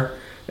liar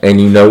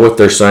and you know what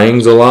they're saying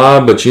is a lie,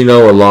 but you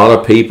know a lot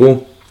of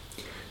people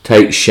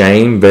take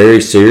shame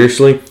very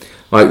seriously.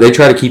 Like, they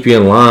try to keep you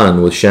in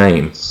line with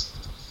shame.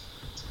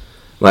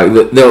 Like,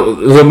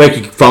 they'll make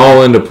you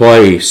fall into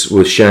place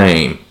with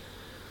shame.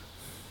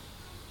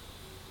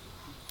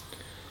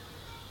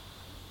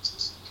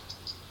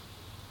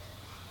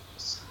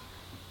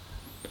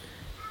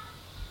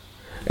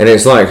 And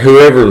it's like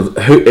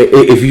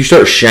if you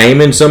start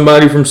shaming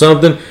somebody from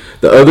something,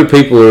 the other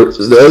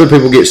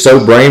people get so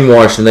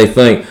brainwashed and they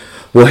think,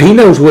 well, he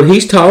knows what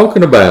he's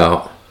talking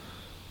about.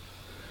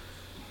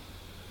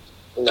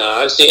 No,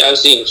 I've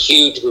seen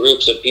huge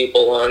groups of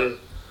people on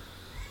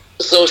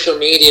social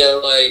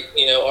media,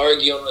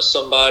 arguing with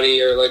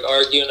somebody or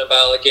arguing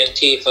about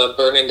Antifa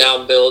burning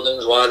down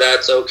buildings, why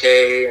that's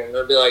okay, and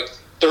there'll be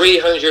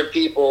 300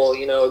 people,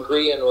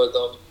 agreeing with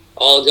them,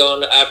 all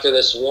going after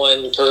this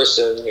one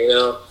person,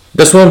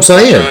 That's what I'm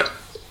saying.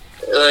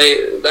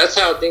 That's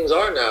how things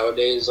are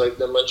nowadays.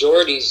 The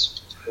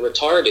majority's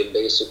retarded,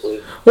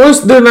 basically. Well,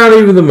 they're not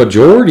even the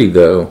majority,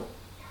 though.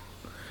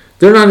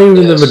 They're not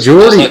even the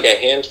majority. It's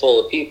a handful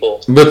of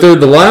people. But they're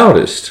the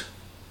loudest.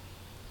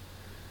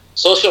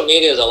 Social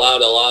media has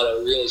allowed a lot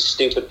of really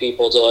stupid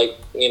people to,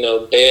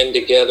 band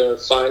together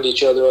and find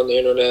each other on the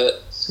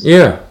internet.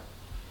 Yeah.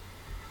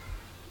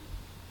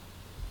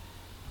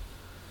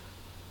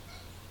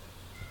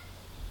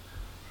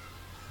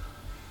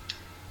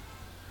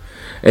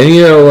 And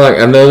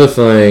another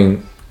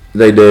thing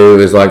they do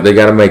is they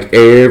got to make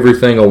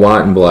everything a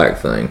white and black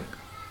thing.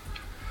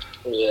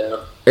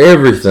 Yeah.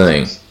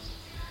 Everything.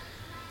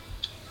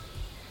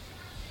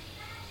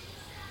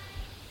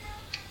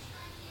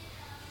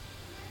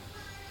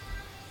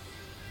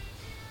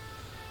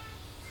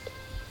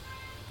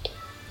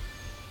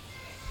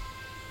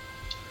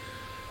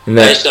 I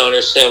just don't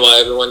understand why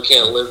everyone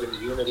can't live in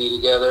unity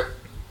together.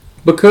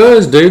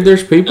 Because, dude,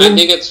 there's people... I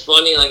think it's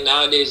funny,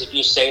 nowadays, if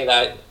you say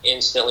that,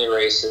 instantly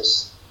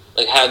racist.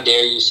 How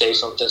dare you say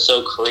something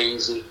so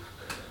crazy?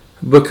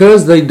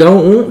 Because they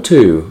don't want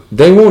to.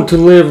 They want to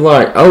live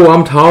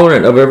I'm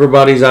tolerant of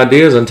everybody's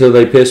ideas until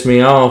they piss me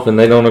off and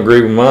they don't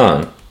agree with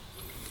mine.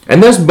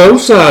 And that's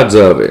both sides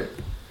of it.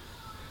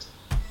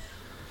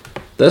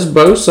 That's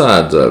both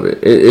sides of it.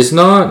 It's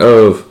not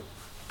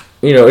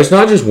it's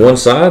not just one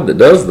side that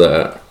does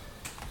that.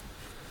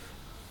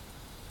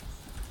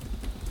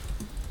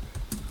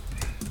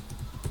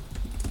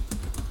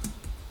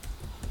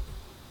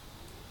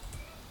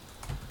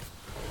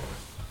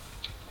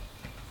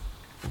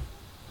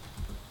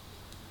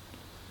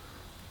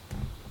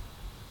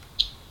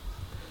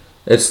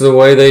 It's the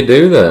way they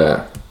do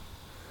that.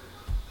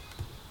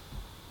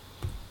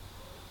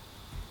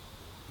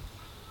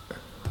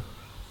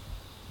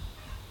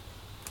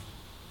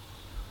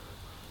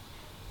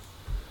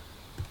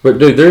 But,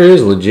 dude, there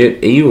is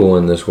legit evil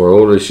in this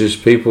world. It's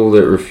just people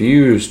that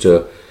refuse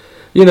to,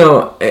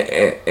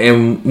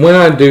 and when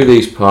I do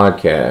these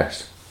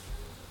podcasts,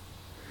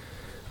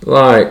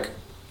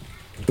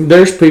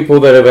 there's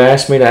people that have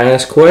asked me to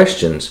ask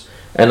questions.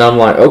 And I'm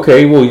like,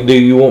 okay, well, do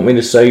you want me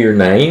to say your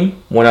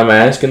name when I'm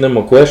asking them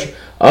a question?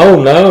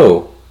 Oh,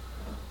 no.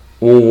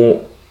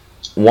 Well,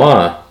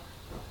 why?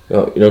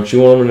 Don't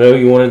you want them to know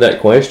you wanted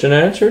that question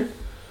answered?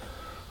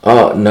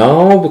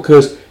 No,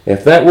 because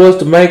if that was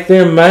to make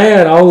them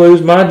mad, I'll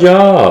lose my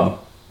job.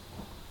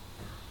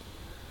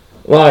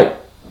 What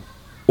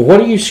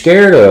are you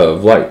scared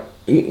of?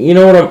 You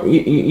know what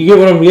you get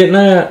what I'm getting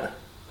at?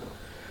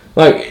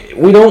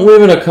 We don't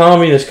live in a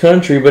communist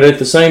country, but at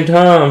the same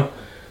time,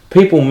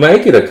 people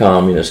make it a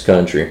communist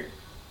country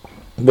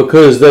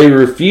because they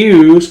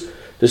refuse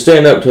to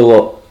stand up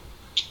to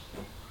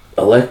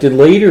elected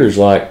leaders.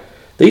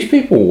 These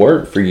people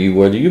work for you,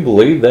 whether you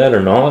believe that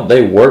or not.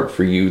 They work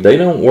for you. They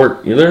don't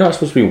work. They're not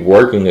supposed to be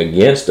working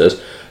against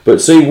us.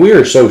 But see, we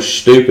are so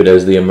stupid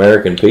as the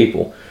American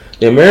people.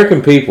 The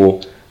American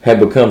people have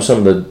become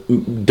some of the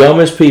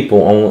dumbest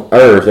people on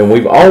earth, and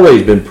we've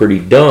always been pretty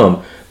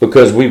dumb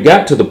because we've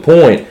got to the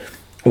point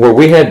where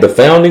we had the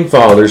founding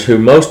fathers, who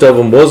most of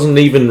them wasn't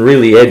even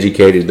really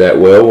educated that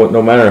well,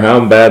 no matter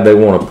how bad they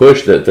want to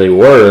push that they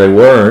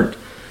weren't.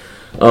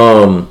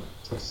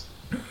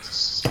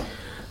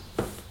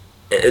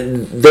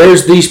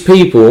 There's these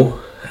people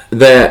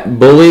that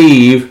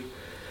believe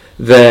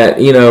that,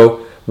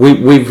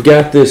 we've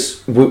got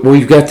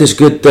this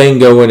good thing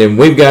going, and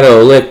we've got to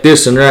elect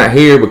this and right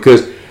here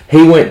because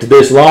he went to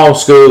this law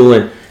school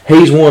and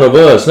he's one of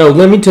us. No,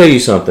 let me tell you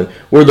something.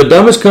 We're the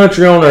dumbest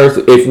country on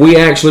earth if we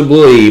actually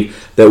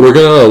believe that we're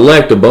going to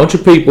elect a bunch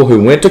of people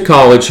who went to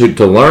college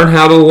to learn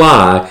how to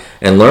lie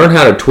and learn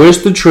how to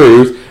twist the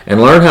truth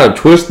and learn how to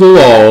twist the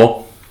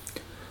law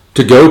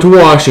to go to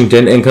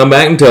Washington and come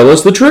back and tell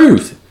us the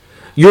truth.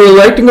 You're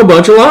electing a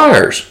bunch of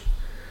liars.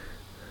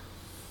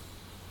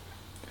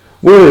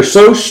 We're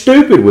so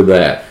stupid with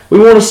that. We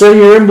want to sit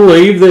here and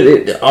believe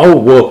that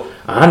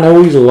I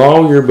know he's a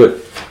lawyer,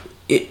 but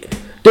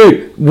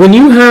dude, when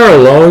you hire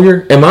a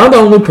lawyer, am I the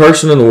only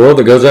person in the world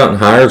that goes out and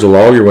hires a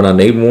lawyer when I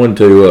need one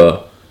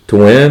to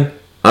win?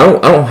 I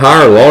don't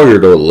hire a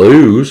lawyer to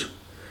lose.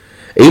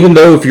 Even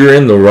though if you're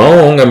in the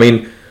wrong, I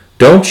mean,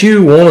 don't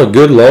you want a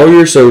good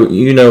lawyer so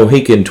you know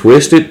he can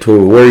twist it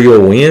to where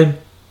you'll win?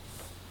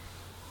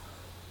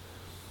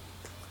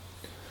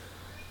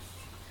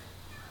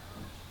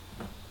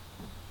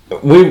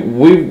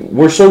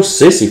 We're so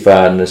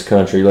sissified in this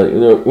country. Like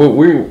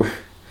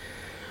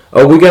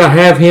we gotta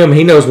have him.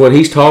 He knows what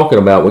he's talking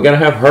about. We gotta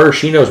have her.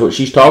 She knows what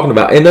she's talking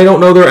about, and they don't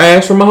know their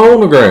ass from a hole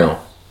in the ground.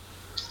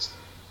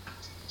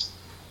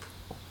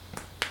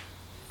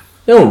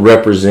 They don't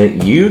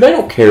represent you. They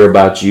don't care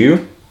about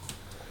you.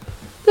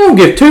 They don't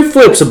give two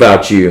flips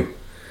about you.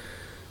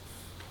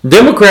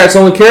 Democrats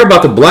only care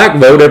about the black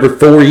vote every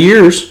 4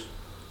 years.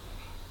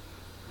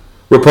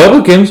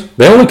 Republicans,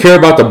 they only care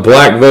about the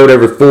black vote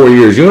every 4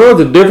 years. You know what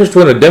the difference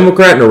between a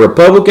Democrat and a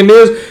Republican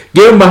is?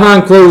 Get them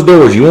behind closed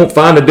doors. You won't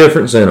find a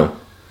difference in them.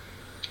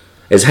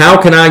 It's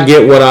how can I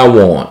get what I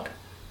want?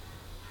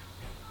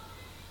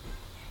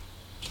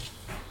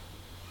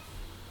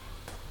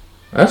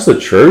 That's the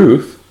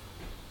truth.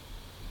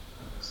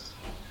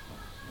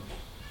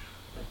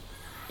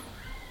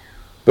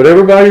 But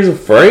everybody's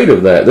afraid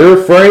of that. They're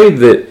afraid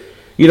that,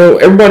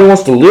 everybody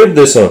wants to live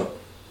this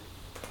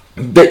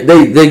they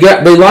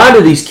lie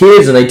to these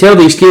kids and they tell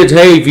these kids,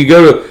 hey, if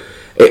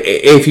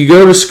you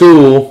go to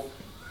school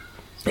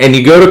and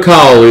you go to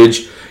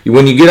college,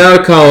 when you get out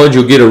of college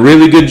you'll get a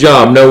really good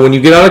job. No, when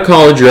you get out of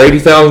college you're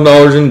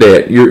 $80,000 in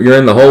debt. You're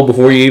in the hole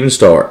before you even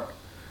start.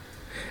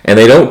 And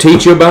they don't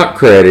teach you about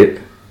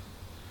credit.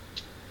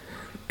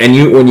 And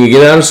when you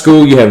get out of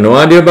school you have no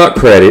idea about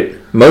credit.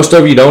 Most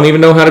of you don't even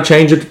know how to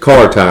change a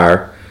car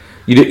tire.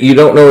 You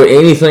don't know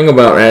anything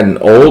about adding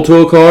oil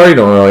to a car. You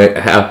don't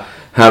know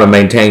how to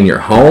maintain your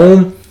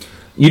home.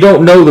 You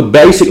don't know the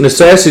basic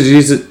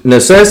necessities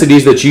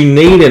that you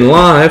need in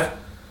life.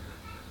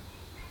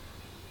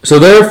 So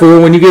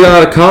therefore, when you get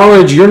out of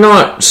college, you're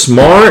not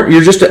smart.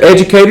 You're just an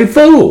educated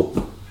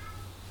fool.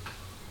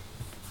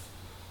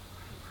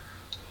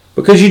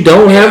 Because you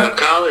don't have...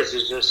 College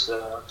is just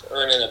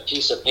earning a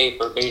piece of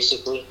paper,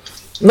 basically.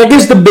 Like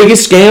it's the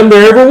biggest scam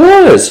there ever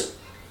was.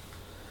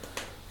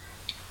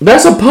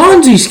 That's a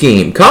Ponzi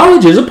scheme.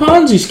 College is a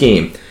Ponzi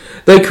scheme.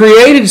 They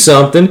created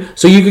something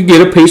so you could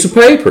get a piece of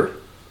paper.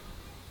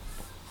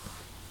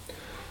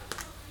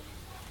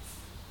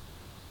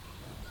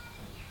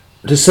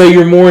 To say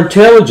you're more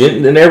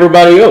intelligent than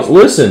everybody else.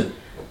 Listen,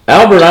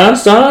 Albert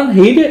Einstein,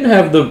 he didn't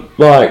have the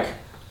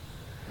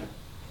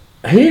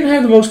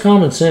most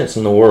common sense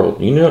in the world.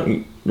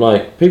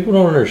 People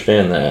don't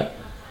understand that.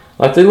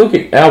 Like, they look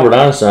at Albert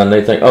Einstein and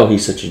they think, oh,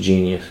 he's such a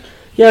genius.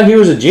 Yeah, he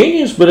was a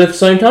genius, but at the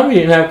same time, he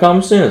didn't have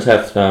common sense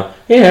half the time.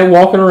 He had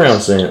walking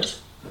around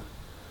sense.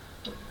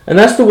 And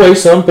that's the way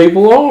some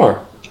people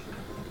are.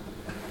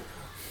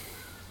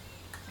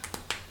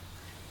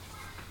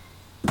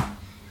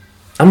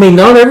 I mean,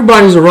 not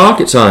everybody's a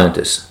rocket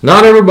scientist.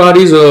 Not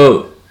everybody's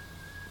not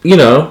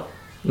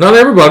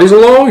everybody's a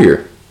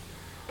lawyer.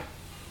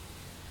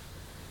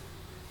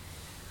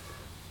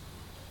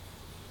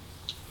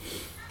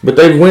 But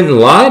they went and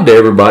lied to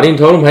everybody and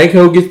told them, hey,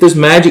 go get this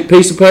magic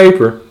piece of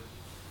paper.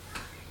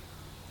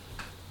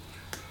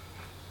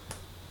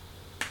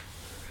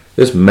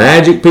 This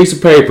magic piece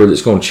of paper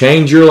that's going to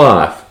change your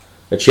life.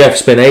 That you have to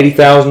spend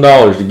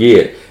 $80,000 to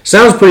get.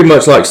 Sounds pretty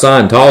much like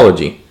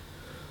Scientology.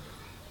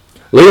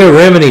 Leah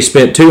Remini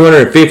spent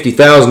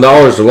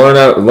 $250,000 to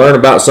learn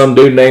about some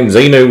dude named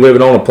Xenu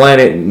living on a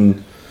planet.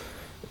 And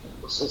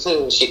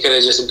she could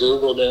have just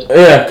Googled it.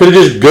 Yeah, could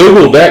have just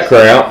Googled that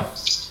crap.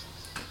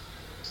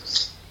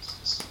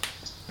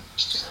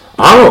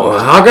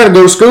 I got to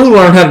go to school to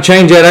learn how to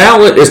change that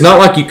outlet. It's not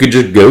like you could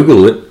just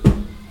Google it.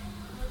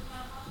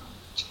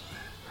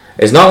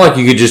 It's not like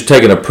you could just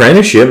take an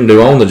apprenticeship and do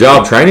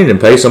on-the-job training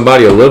and pay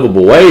somebody a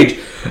livable wage.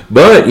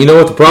 But you know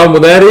what the problem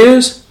with that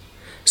is?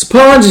 It's a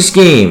Ponzi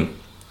scheme.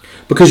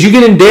 Because you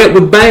get in debt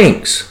with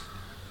banks.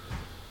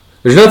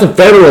 There's nothing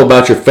federal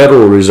about your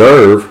Federal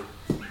Reserve.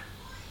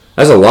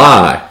 That's a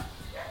lie.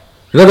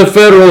 There's nothing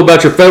federal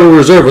about your Federal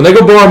Reserve. When they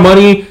go borrow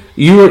money,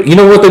 you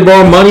know what they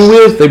borrow money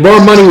with? They borrow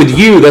money with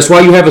you. That's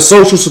why you have a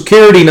Social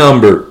Security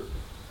number.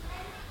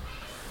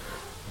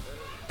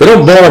 They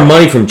don't borrow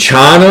money from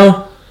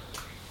China.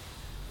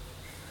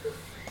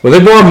 When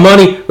they borrow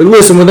money,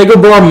 when they go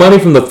borrow money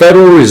from the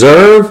Federal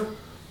Reserve,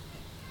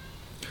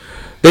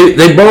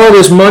 they borrow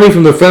this money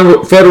from the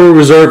Federal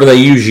Reserve and they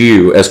use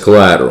you as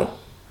collateral.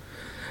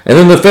 And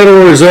then the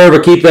Federal Reserve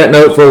will keep that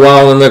note for a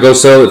while and they'll go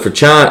sell it to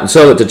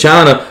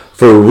China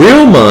for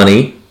real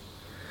money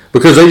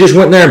because they just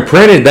went there and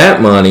printed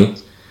that money.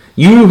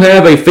 You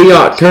have a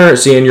fiat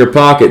currency in your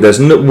pocket that's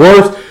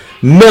worth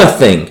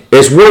nothing.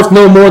 It's worth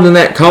no more than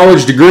that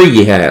college degree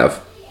you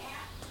have.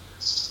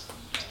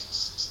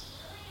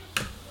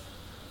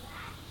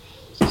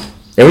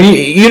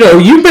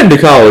 And you've been to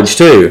college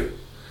too.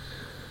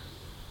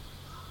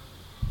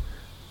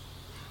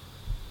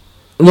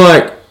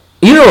 Like,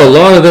 a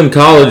lot of them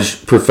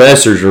college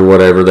professors or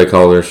whatever they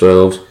call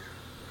themselves.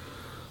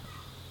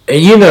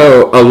 And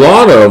a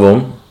lot of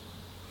them,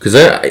 because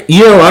I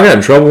got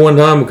in trouble one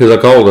time because I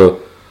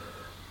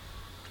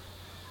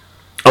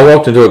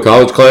walked into a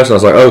college class and I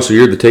was like, "Oh, so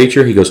you're the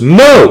teacher?" He goes,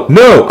 No,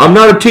 I'm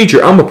not a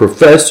teacher. I'm a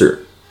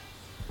professor."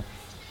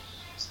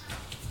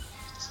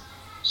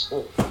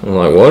 I'm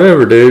like,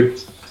 "Whatever,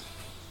 dude."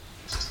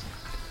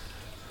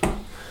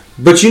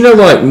 But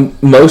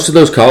like, most of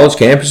those college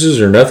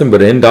campuses are nothing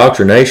but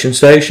indoctrination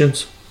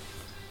stations.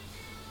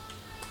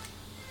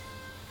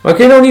 Like,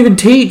 they don't even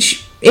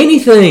teach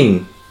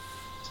anything.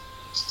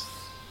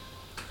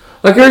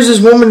 Like, there's this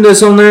woman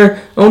that's on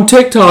there on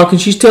TikTok and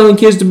she's telling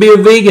kids to be a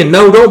vegan.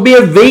 No, don't be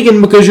a vegan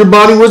because your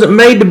body wasn't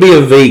made to be a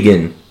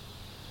vegan.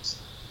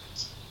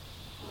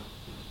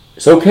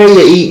 It's okay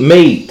to eat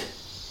meat.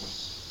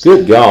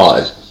 Good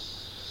God.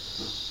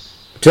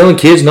 Telling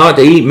kids not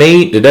to eat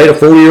meat, to date a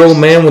 40-year-old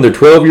man when they're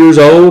 12 years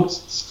old.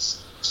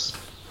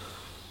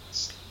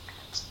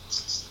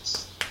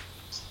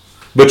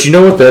 But you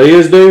know what that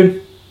is,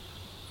 dude?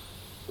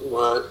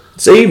 What?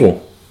 It's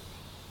evil.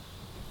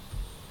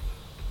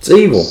 It's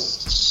evil.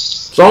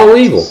 It's all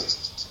evil.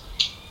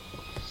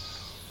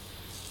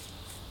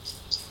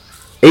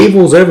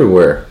 Evil's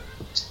everywhere.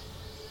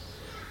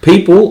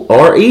 People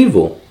are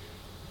evil.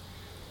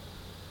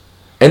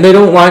 And they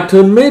don't like to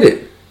admit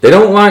it. They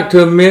don't like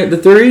to admit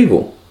that they're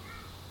evil.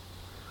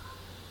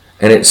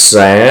 And it's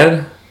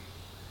sad.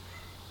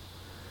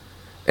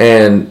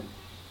 And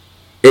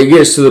it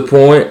gets to the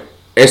point,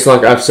 it's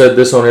like I've said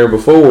this on here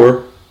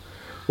before,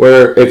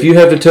 where if you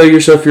have to tell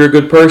yourself you're a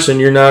good person,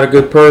 you're not a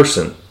good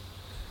person.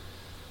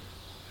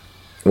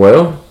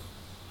 Well,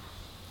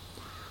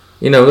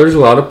 there's a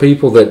lot of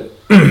people that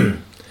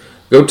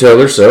go tell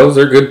themselves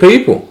they're good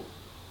people.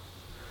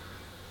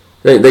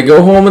 They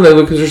go home and they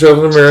look at themselves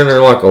in the mirror and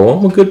they're like, "Oh,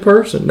 I'm a good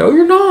person." No,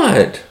 you're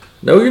not.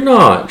 No, you're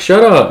not.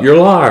 Shut up. You're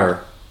a liar.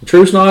 The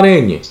truth's not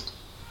in you.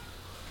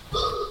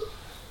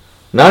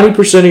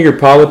 90% of your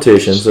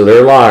politicians are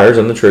they're liars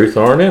and the truth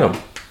aren't in them.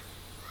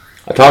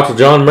 I talked to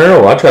John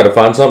Merrill. I tried to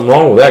find something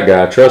wrong with that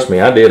guy. Trust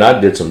me, I did.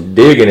 I did some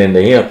digging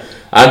into him.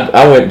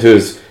 I went to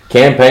his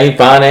campaign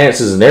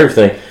finances and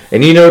everything.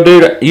 And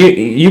dude,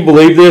 you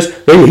believe this?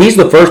 He's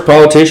the first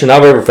politician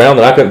I've ever found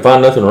that I couldn't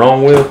find nothing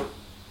wrong with.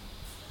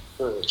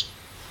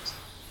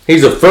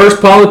 He's the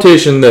first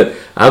politician that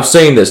I've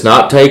seen that's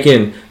not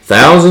taking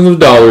thousands of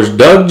dollars.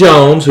 Doug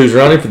Jones, who's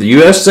running for the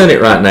U.S. Senate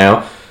right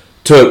now,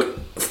 took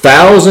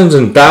thousands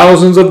and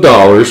thousands of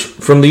dollars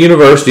from the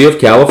University of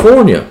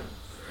California.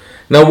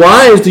 Now,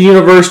 why is the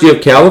University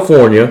of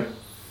California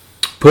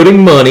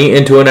putting money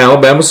into an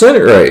Alabama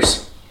Senate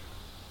race?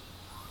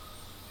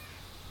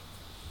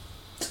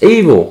 It's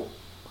evil.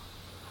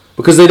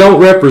 Because they don't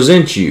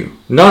represent you.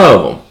 None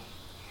of them.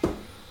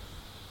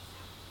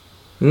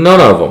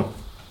 None of them.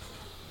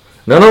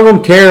 None of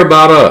them care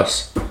about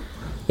us.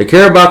 They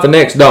care about the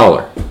next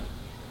dollar.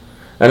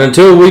 And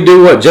until we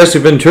do what Jesse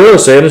Ventura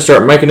said and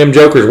start making them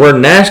jokers wear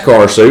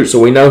NASCAR suits so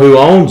we know who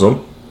owns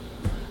them,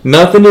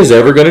 nothing is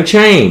ever going to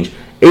change.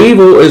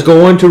 Evil is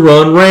going to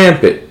run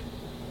rampant.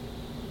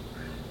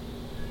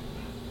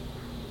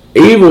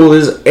 Evil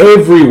is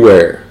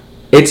everywhere.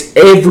 It's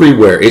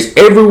everywhere. It's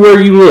everywhere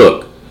you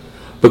look.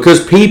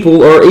 Because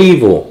people are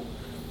evil.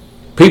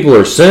 People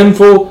are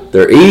sinful.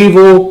 They're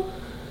evil.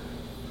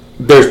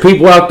 There's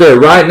people out there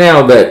right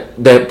now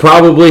that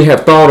probably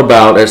have thought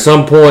about at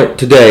some point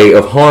today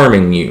of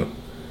harming you.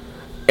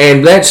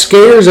 And that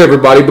scares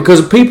everybody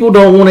because people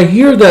don't want to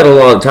hear that a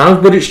lot of times,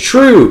 but it's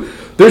true.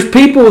 There's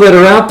people that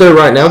are out there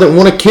right now that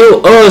want to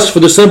kill us for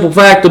the simple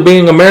fact of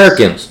being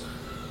Americans.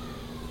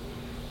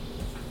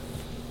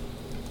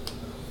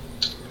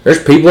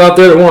 There's people out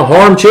there that want to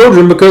harm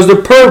children because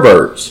they're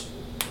perverts.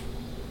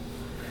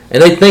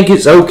 And they think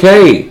it's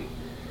okay.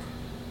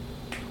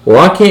 Well,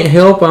 I can't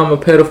help I'm a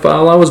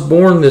pedophile. I was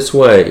born this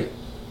way.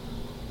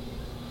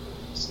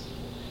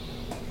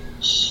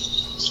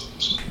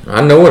 I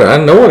know what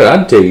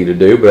I'd tell you to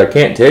do, but I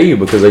can't tell you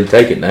because they'd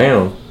take it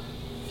down.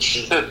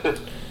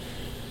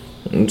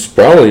 It's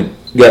probably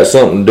got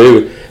something to do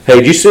with... Hey,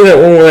 did you see that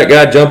one where that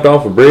guy jumped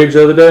off a bridge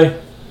the other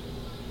day?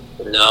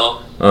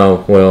 No.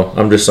 Oh, well,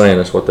 I'm just saying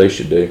that's what they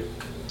should do.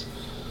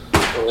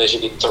 Well, they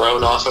should be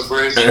thrown off a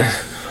bridge?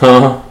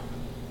 Huh?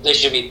 They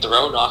should be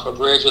thrown off a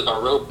bridge with a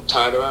rope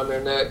tied around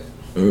their neck.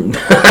 Well,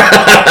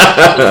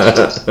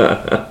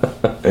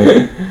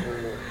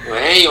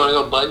 hey, you want to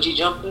go bungee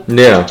jumping?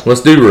 Yeah, let's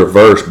do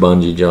reverse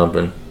bungee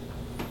jumping.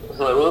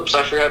 Like, whoops,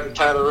 I forgot to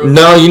tie the rope.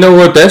 No, you know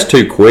what? That's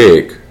too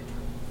quick.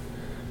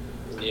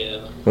 Yeah.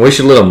 We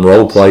should let them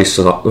role play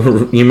Saw.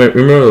 You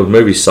remember those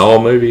movie Saw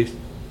movies?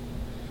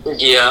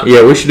 Yeah.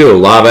 Yeah, we should do a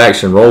live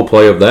action role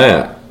play of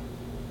that.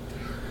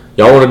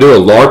 Y'all want to do a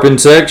LARPing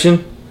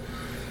section?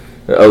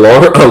 A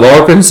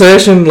LARPing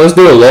session? Let's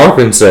do a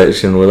LARPing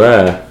session with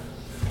that.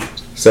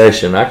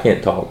 Session. I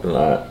can't talk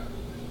tonight.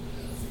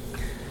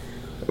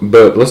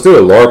 But let's do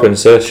a LARPing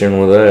session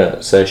with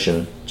that.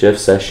 Session. Jeff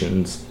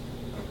Sessions.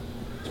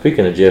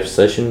 Speaking of Jeff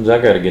Sessions,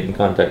 I gotta get in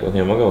contact with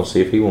him. I'm gonna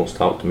see if he wants to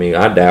talk to me.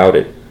 I doubt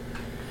it.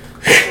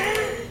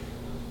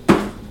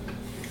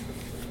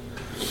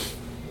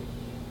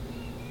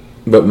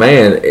 But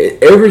man,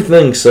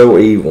 everything's so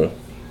evil.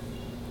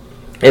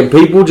 And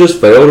people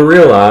just fail to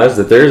realize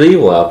that there's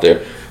evil out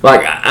there.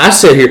 Like, I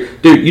sit here,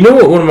 dude, you know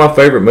what one of my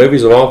favorite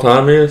movies of all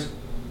time is?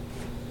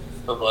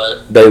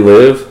 What? They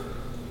Live.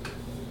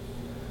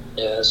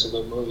 Yeah, that's a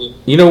good movie.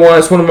 You know why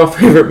it's one of my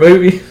favorite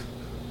movies?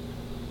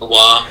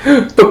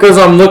 Why? Because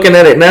I'm looking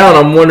at it now and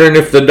I'm wondering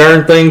if the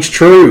darn thing's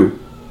true.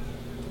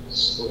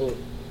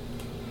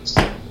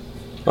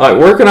 Like,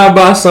 where can I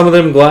buy some of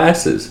them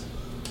glasses?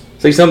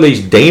 See some of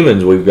these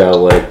demons we've got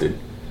elected.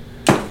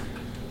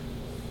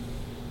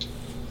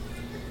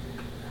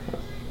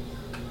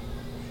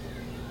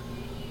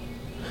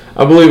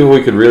 I believe if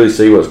we could really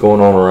see what's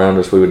going on around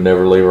us, we would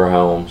never leave our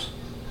homes.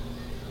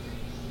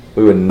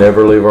 We would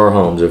never leave our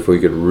homes if we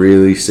could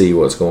really see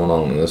what's going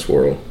on in this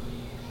world.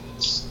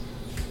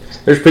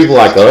 There's people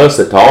like us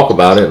that talk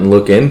about it and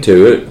look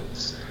into it,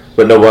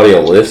 but nobody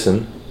will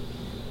listen.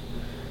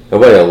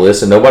 Nobody will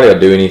listen. Nobody will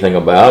do anything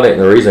about it,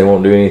 and the reason they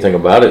won't do anything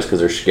about it is because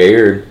they're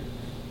scared.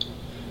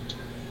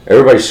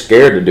 Everybody's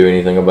scared to do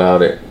anything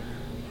about it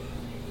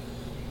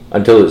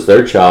until it's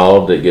their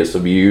child that gets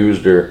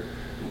abused, or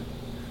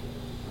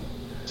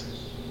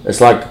it's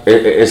like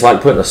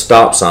putting a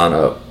stop sign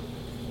up.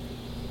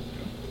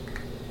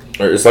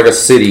 Or it's like a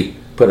city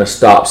putting a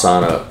stop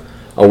sign up.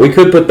 Oh, we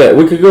could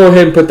go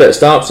ahead and put that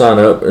stop sign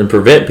up and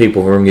prevent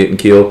people from getting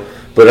killed,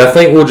 but I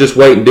think we'll just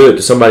wait and do it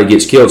till somebody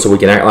gets killed so we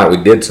can act like we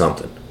did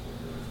something.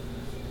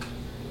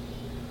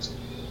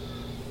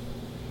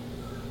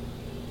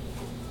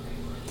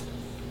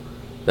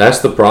 That's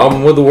the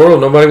problem with the world.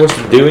 Nobody wants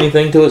to do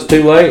anything till it's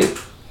too late.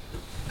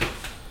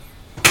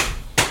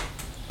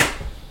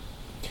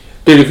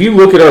 Dude, if you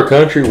look at our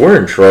country, we're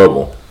in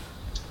trouble.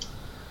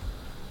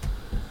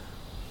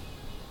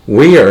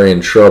 We are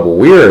in trouble.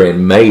 We are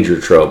in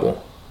major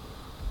trouble.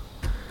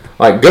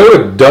 Like,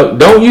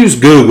 don't use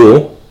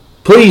Google.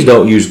 Please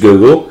don't use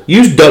Google.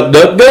 Use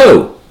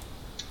DuckDuckGo.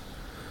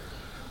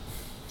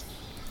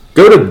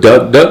 Go to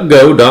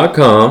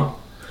DuckDuckGo.com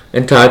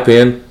and type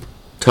in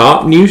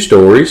top news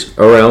stories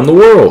around the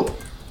world.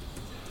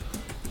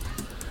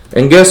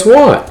 And guess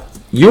what?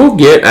 You'll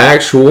get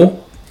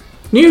actual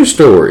news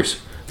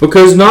stories.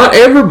 Because not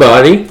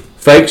everybody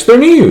fakes their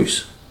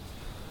news.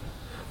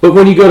 But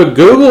when you go to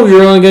Google,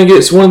 you're only going to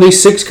get one of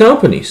these 6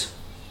 companies.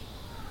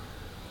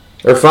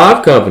 Or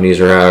 5 companies,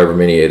 or however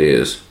many it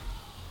is.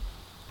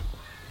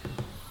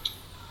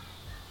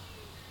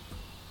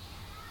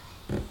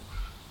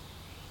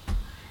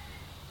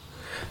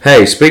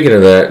 Hey, speaking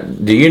of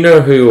that, do you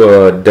know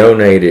who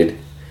donated?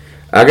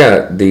 I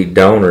got the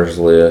donors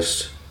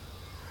list.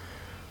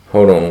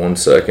 Hold on one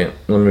second.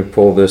 Let me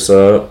pull this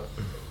up.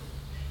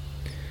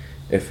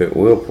 If it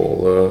will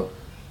pull up.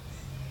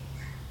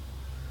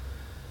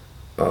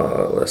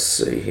 Let's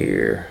see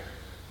here.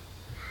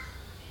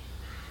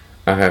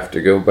 I have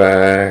to go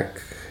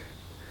back.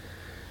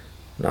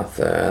 Not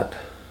that.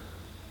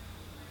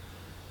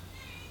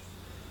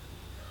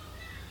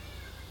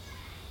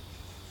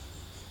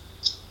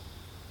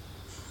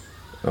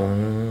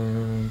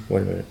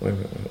 Wait a minute.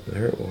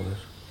 There it was.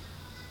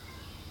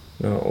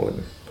 No, it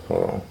wouldn't.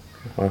 Hold on.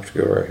 I'll have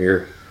to go right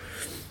here.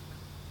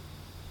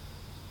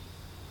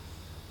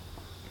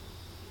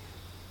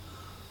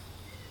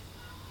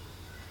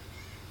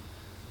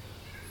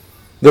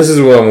 This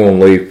is what I'm going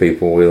to leave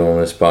people with on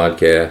this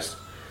podcast.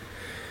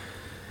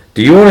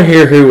 Do you want to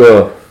hear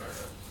who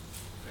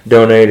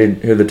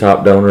donated, who the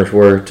top donors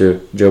were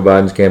to Joe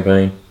Biden's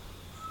campaign?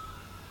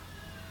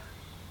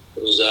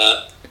 Who's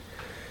that?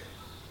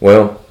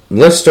 Well,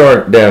 let's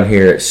start down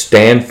here at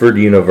Stanford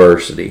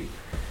University.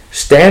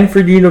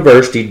 Stanford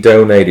University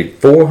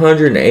donated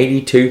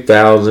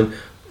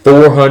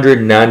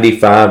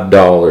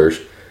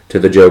 $482,495 to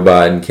the Joe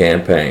Biden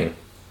campaign.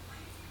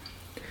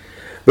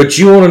 But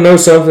you want to know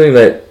something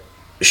that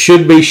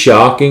should be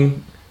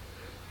shocking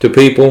to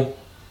people?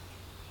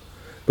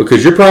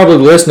 Because you're probably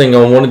listening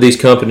on one of these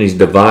companies'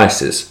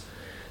 devices.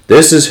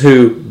 This is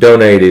who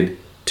donated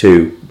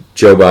to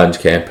Joe Biden's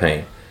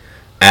campaign.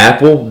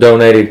 Apple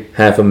donated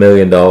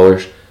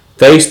 $500,000.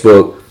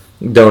 Facebook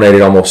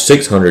donated almost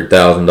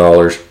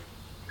 $600,000.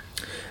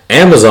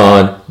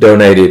 Amazon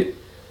donated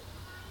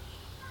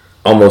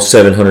almost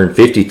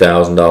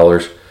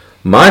 $750,000.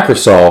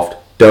 Microsoft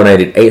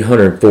donated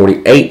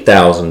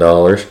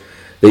 $848,000.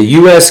 The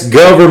U.S.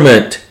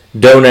 government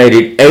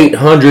donated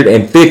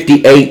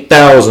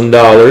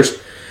 $858,000.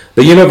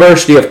 The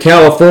University of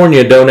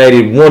California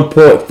donated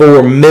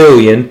 $1.4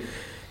 million,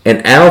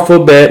 and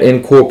Alphabet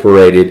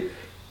Incorporated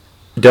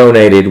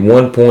donated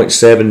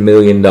 $1.7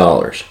 million.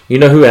 You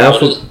know who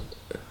Alphabet?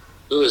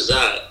 Who is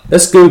that?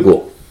 That's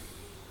Google.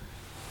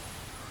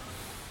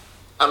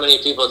 How many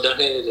people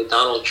donated to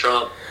Donald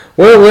Trump?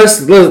 Well,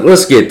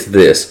 let's get to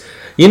this.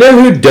 You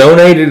know who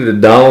donated to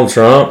Donald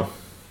Trump?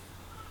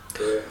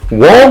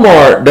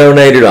 Walmart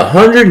donated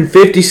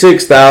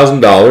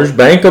 $156,000.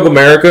 Bank of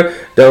America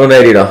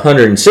donated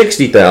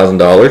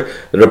 $160,000.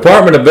 The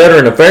Department of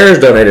Veteran Affairs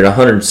donated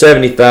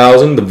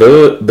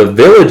 $170,000. The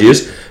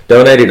Villages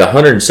donated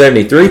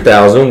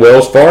 $173,000.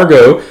 Wells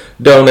Fargo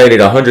donated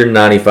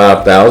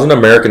 $195,000.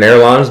 American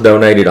Airlines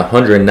donated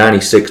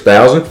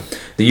 $196,000.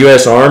 The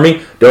U.S.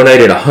 Army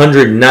donated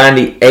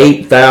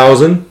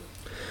 $198,000.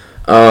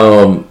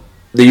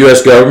 The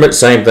U.S. government,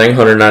 same thing,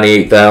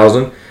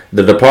 $198,000.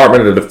 The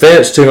Department of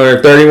Defense,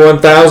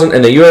 $231,000,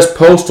 and the U.S.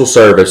 Postal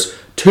Service,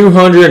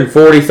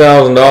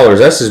 $240,000.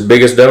 That's his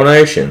biggest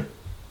donation.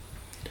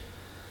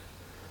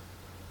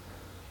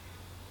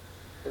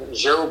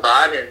 Joe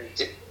Biden,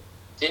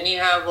 didn't he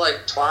have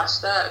like twice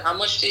that? How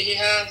much did he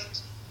have?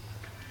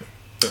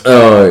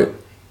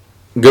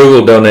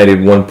 Google donated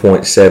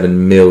 $1.7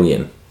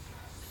 million.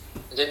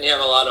 Didn't he have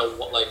a lot of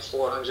like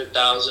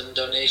 400,000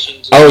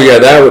 donations? Oh yeah,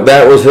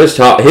 that was his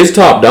top. His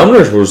top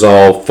donors was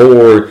all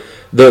for.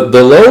 The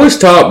lowest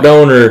top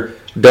donor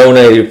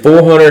donated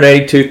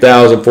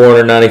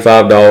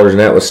 $482,495, and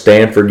that was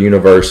Stanford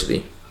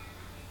University.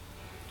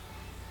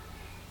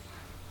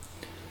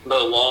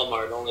 But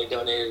Walmart only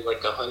donated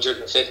like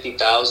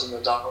 $150,000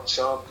 to Donald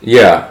Trump.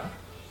 Yeah.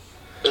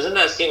 Doesn't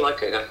that seem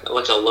like a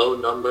low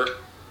number?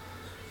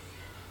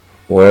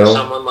 Well, for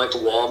someone like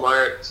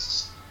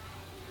Walmart.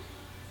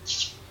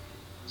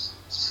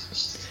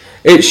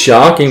 It's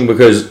shocking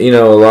because,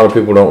 a lot of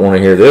people don't want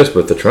to hear this,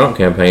 but the Trump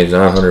campaign is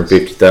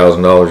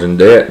 $950,000 in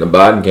debt, and the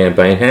Biden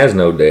campaign has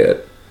no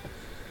debt.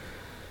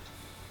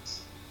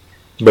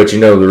 But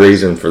the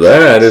reason for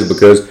that is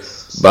because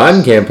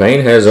Biden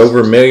campaign has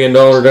over $1 million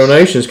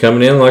donations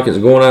coming in like it's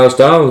going out of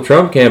style. The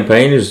Trump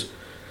campaign is,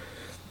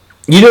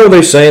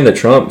 they're saying that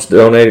Trump's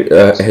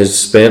has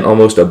spent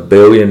almost $1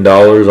 billion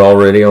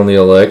already on the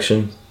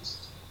election.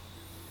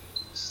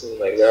 Oh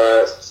my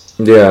God.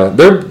 Yeah,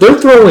 they're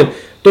throwing.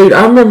 Dude,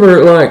 I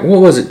remember, what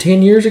was it,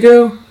 10 years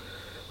ago?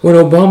 When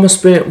Obama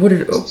spent, what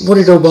did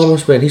Obama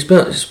spend? He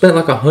spent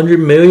like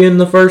 $100 million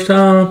the first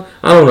time?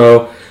 I don't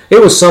know.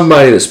 It was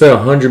somebody that spent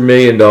 $100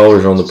 million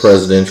on the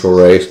presidential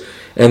race.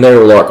 And they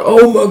were like,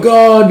 oh my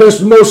God, that's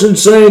the most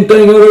insane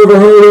thing I've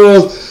ever heard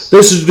of.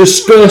 This is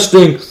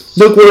disgusting.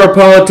 Look where our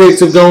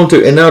politics have gone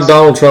to. And now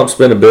Donald Trump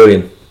spent $1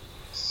 billion.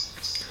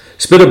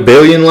 Spent $1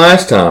 billion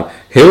last time.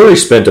 Hillary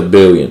spent $1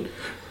 billion.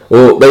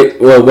 Well, wait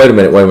a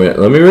minute.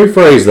 Let me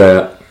rephrase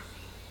that.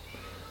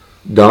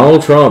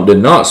 Donald Trump did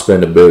not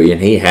spend $1 billion.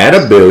 He had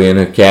 $1 billion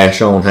of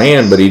cash on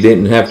hand, but he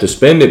didn't have to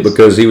spend it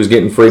because he was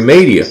getting free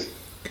media.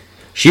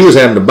 She was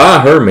having to buy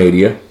her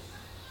media.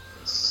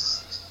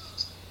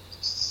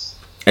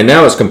 And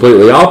now it's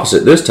completely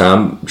opposite. This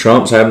time,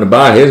 Trump's having to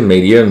buy his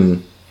media,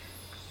 and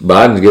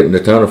Biden's getting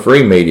a ton of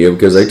free media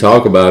because they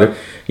talk about it.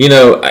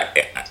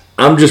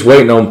 I'm just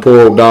waiting on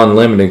poor old Don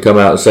Lemon to come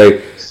out and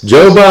say,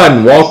 Joe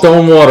Biden walked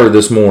on water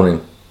this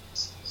morning.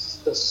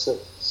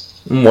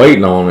 I'm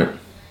waiting on it.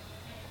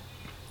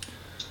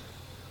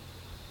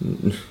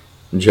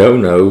 Joe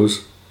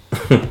knows.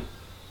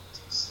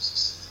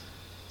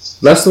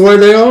 That's the way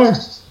they are.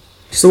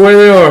 It's the way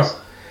they are.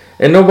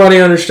 And nobody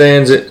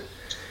understands it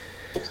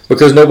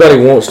because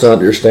nobody wants to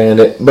understand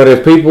it. But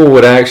if people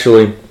would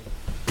actually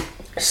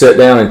sit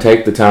down and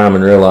take the time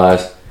and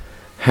realize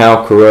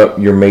how corrupt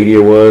your media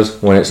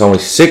was when it's only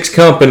 6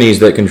 companies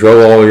that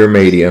control all your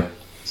media.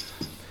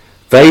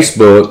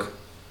 Facebook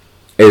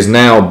is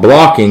now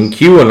blocking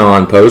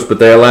QAnon posts, but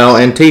they allow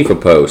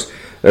Antifa posts.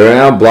 They're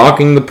now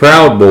blocking the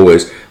Proud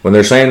Boys when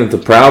they're saying that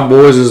the Proud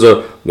Boys is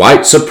a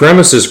white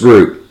supremacist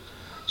group.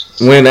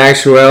 When in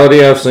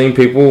actuality, I've seen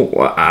people,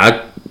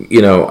 I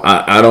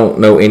don't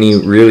know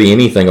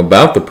anything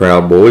about the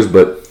Proud Boys,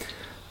 but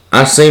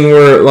I seen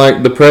where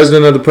the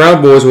president of the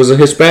Proud Boys was a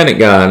Hispanic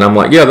guy, and I'm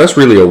like, yeah, that's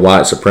really a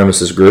white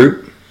supremacist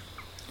group.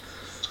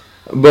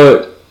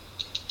 But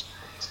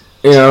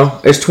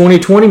it's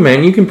 2020,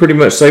 man. You can pretty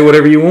much say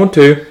whatever you want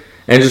to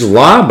and just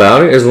lie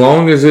about it as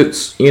long as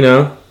it's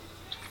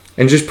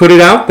and just put it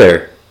out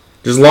there.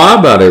 Just lie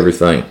about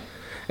everything.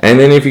 And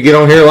then if you get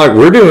on here like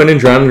we're doing and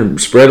trying to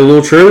spread a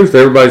little truth,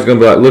 everybody's going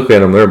to be like, look at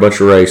them, they're a bunch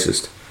of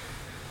racists.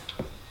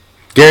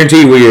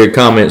 Guarantee we get a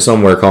comment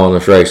somewhere calling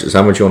us racist.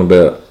 How much you want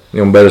to bet?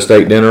 You want to bet a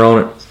steak dinner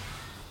on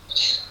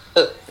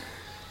it?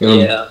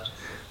 Yeah.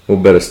 We'll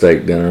bet a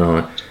steak dinner on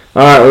it.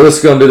 All right, well,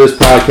 let's go and do this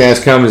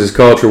podcast, Cummins is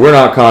Culture. We're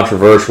not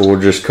controversial.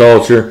 We're just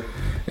culture.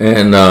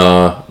 And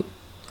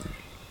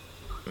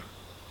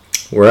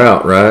we're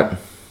out, right?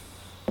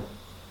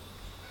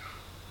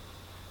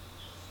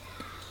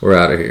 We're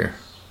out of here.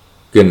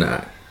 Good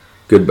night.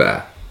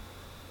 Goodbye.